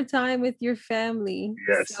you more time with your family.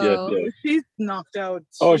 Yes, so. yes. She's knocked out.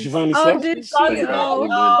 Oh, she finally slept? Oh, did she? Oh,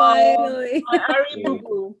 finally.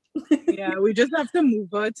 Yeah, we just have to move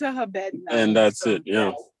her to her bed now. And that's it,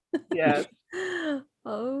 yeah. Yes.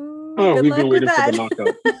 Oh, we've been waiting for the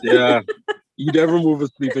knockout. Yeah. You'd ever move a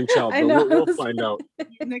sleeping child, but we'll find out.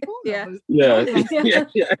 Yeah.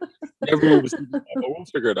 Never move a sleeping child, but we'll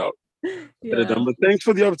figure it out. Yeah. But thanks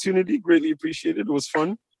for the opportunity. Greatly appreciated. It was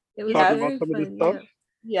fun. It was talking very about some fun, of this stuff.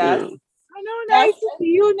 Yes. I know, nice to see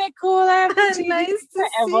you, Nicole. Nice to see.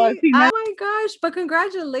 Oh my gosh, but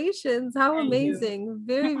congratulations. How amazing.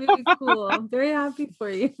 Very, very cool. I'm very happy for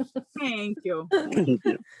you. Thank you. So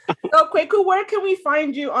Kweku, where can we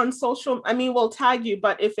find you on social? I mean, we'll tag you,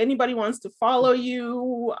 but if anybody wants to follow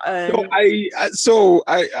you. So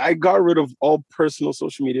I got rid of all personal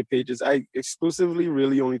social media pages. I exclusively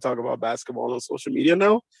really only talk about basketball on social media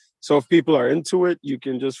now. So if people are into it, you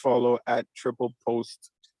can just follow at Triple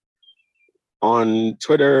Post on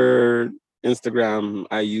Twitter, Instagram.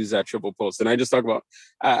 I use that Triple Post, and I just talk about.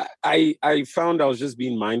 I found I was just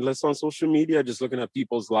being mindless on social media, just looking at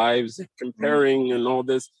people's lives, comparing, and all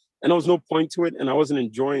this, and there was no point to it, and I wasn't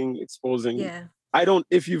enjoying exposing. Yeah. I don't.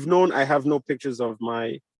 If you've known, I have no pictures of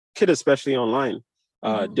my kid, especially online.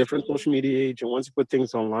 Different social media age, and once you put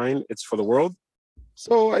things online, it's for the world.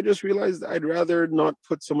 So I just realized I'd rather not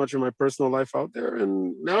put so much of my personal life out there.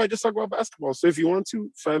 And now I just talk about basketball. So if you want to,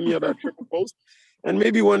 find me at that Triple Post. And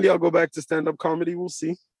maybe one day I'll go back to stand-up comedy. We'll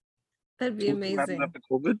see. That'd be What happens amazing. after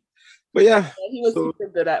COVID. But yeah, He was so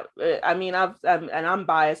super good at. I mean, and I'm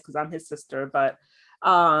biased because I'm his sister, but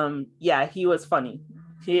yeah, he was funny.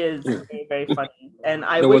 He is very, very funny, and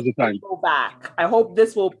I there wish was a he time. would go back. I hope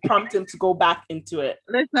this will prompt him to go back into it.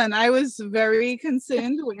 Listen, I was very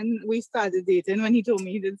concerned when we started dating when he told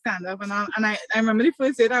me he did stand up, and I remember the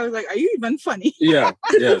first date I was like, "Are you even funny?" Yeah,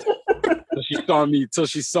 yes. So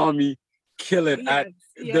she saw me kill it at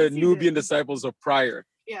Yes, the he Nubian did. Disciples of Prior.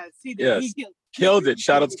 Yes, he did. Yes. He Killed it.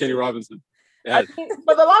 Shout out to Kenny Robinson. I Yes. think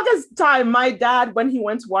for the longest time, my dad, when he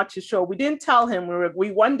went to watch his show, we didn't tell him.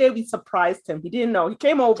 We one day we surprised him. He didn't know. He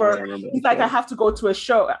came I over. remember He's that like, show. I have to go to a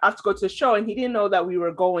show. I have to go to a show, and he didn't know that we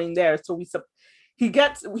were going there. So he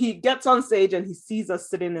gets on stage and he sees us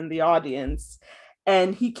sitting in the audience,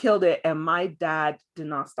 and he killed it. And my dad did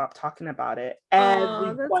not stop talking about it. Oh,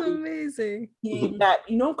 that's Everybody amazing. he met,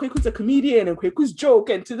 Kweku's a comedian and Kweku's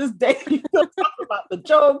joke, and to this day he still talks about the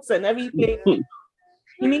jokes and everything.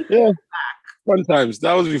 He needs to Yeah. go back. Fun times.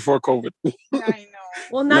 That was before COVID. I know.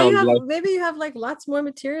 Well, now you No, have like- maybe you have like lots more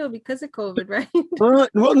material because of COVID, right?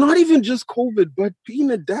 Well, not even just COVID, but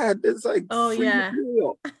being a dad is like Oh, free yeah.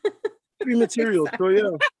 material. Free material. So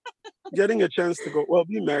yeah, getting a chance to go,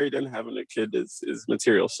 be married and having a kid is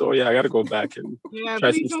material. So yeah, I got to go back and Yeah,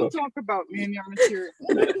 try please some don't stuff talk about me and your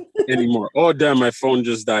material. anymore. Oh damn, my phone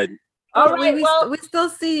just died. All But right, well, we still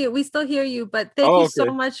see you, we still hear you, but thank Oh, you so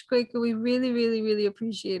okay. much, Kwaku. We really, really, really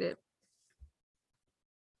appreciate it.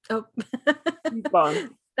 Oh, keep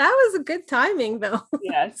on. that was a good timing, though.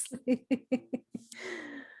 Yes.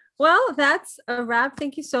 Well, that's a wrap.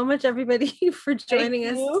 Thank you so much, everybody, for joining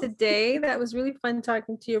us you. today. That was really fun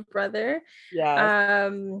talking to your brother.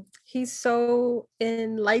 Yes. He's so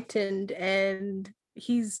enlightened and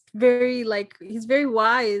he's very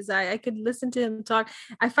wise. I could listen to him talk.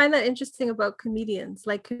 I find that interesting about comedians.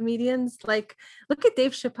 Like look at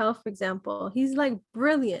Dave Chappelle, for example. He's like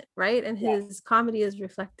brilliant, right? And his comedy is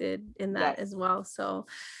reflected in that as well. So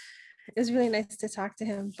it was really nice to talk to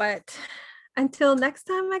him. But until next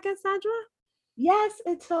time, I guess, Adra. Yes,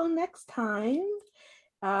 until next time.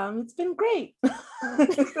 It's been great.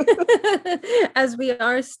 As we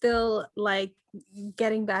are still like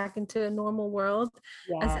getting back into a normal world,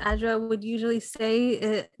 as Adra would usually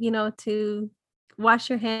say, to wash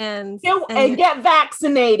your hands and get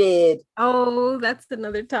vaccinated. Oh, that's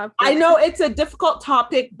another topic. I know it's a difficult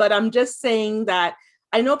topic, but I'm just saying that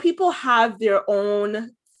I know people have their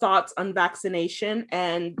own thoughts on vaccination,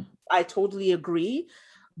 and I totally agree.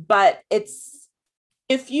 But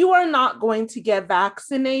if you are not going to get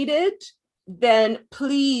vaccinated, then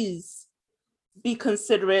please be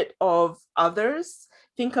considerate of others.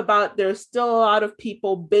 Think about, there's still a lot of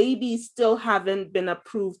people, babies still haven't been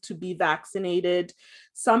approved to be vaccinated.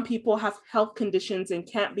 Some people have health conditions and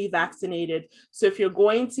can't be vaccinated. So if you're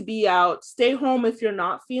going to be out, stay home if you're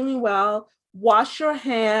not feeling well, wash your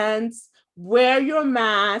hands, wear your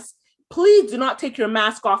mask. Please do not take your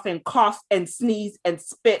mask off and cough and sneeze and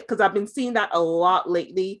spit, because I've been seeing that a lot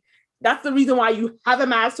lately. That's the reason why you have a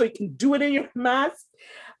mask, so you can do it in your mask.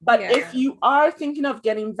 But if you are thinking of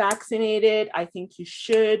getting vaccinated, I think you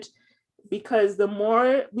should, because the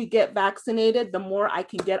more we get vaccinated, the more I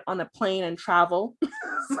can get on a plane and travel.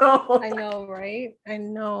 So I know, right? I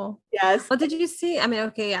know. Yes. Well, did you see? I mean,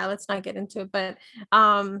 okay, yeah, let's not get into it, but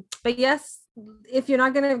yes, if you're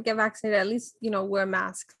not going to get vaccinated, at least, wear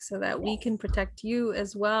masks so that we can protect you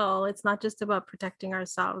as well. It's not just about protecting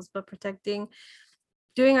ourselves, but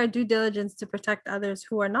doing our due diligence to protect others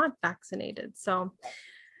who are not vaccinated. So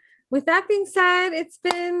with that being said, it's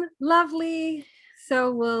been lovely.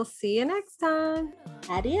 So we'll see you next time.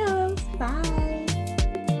 Adios. Bye.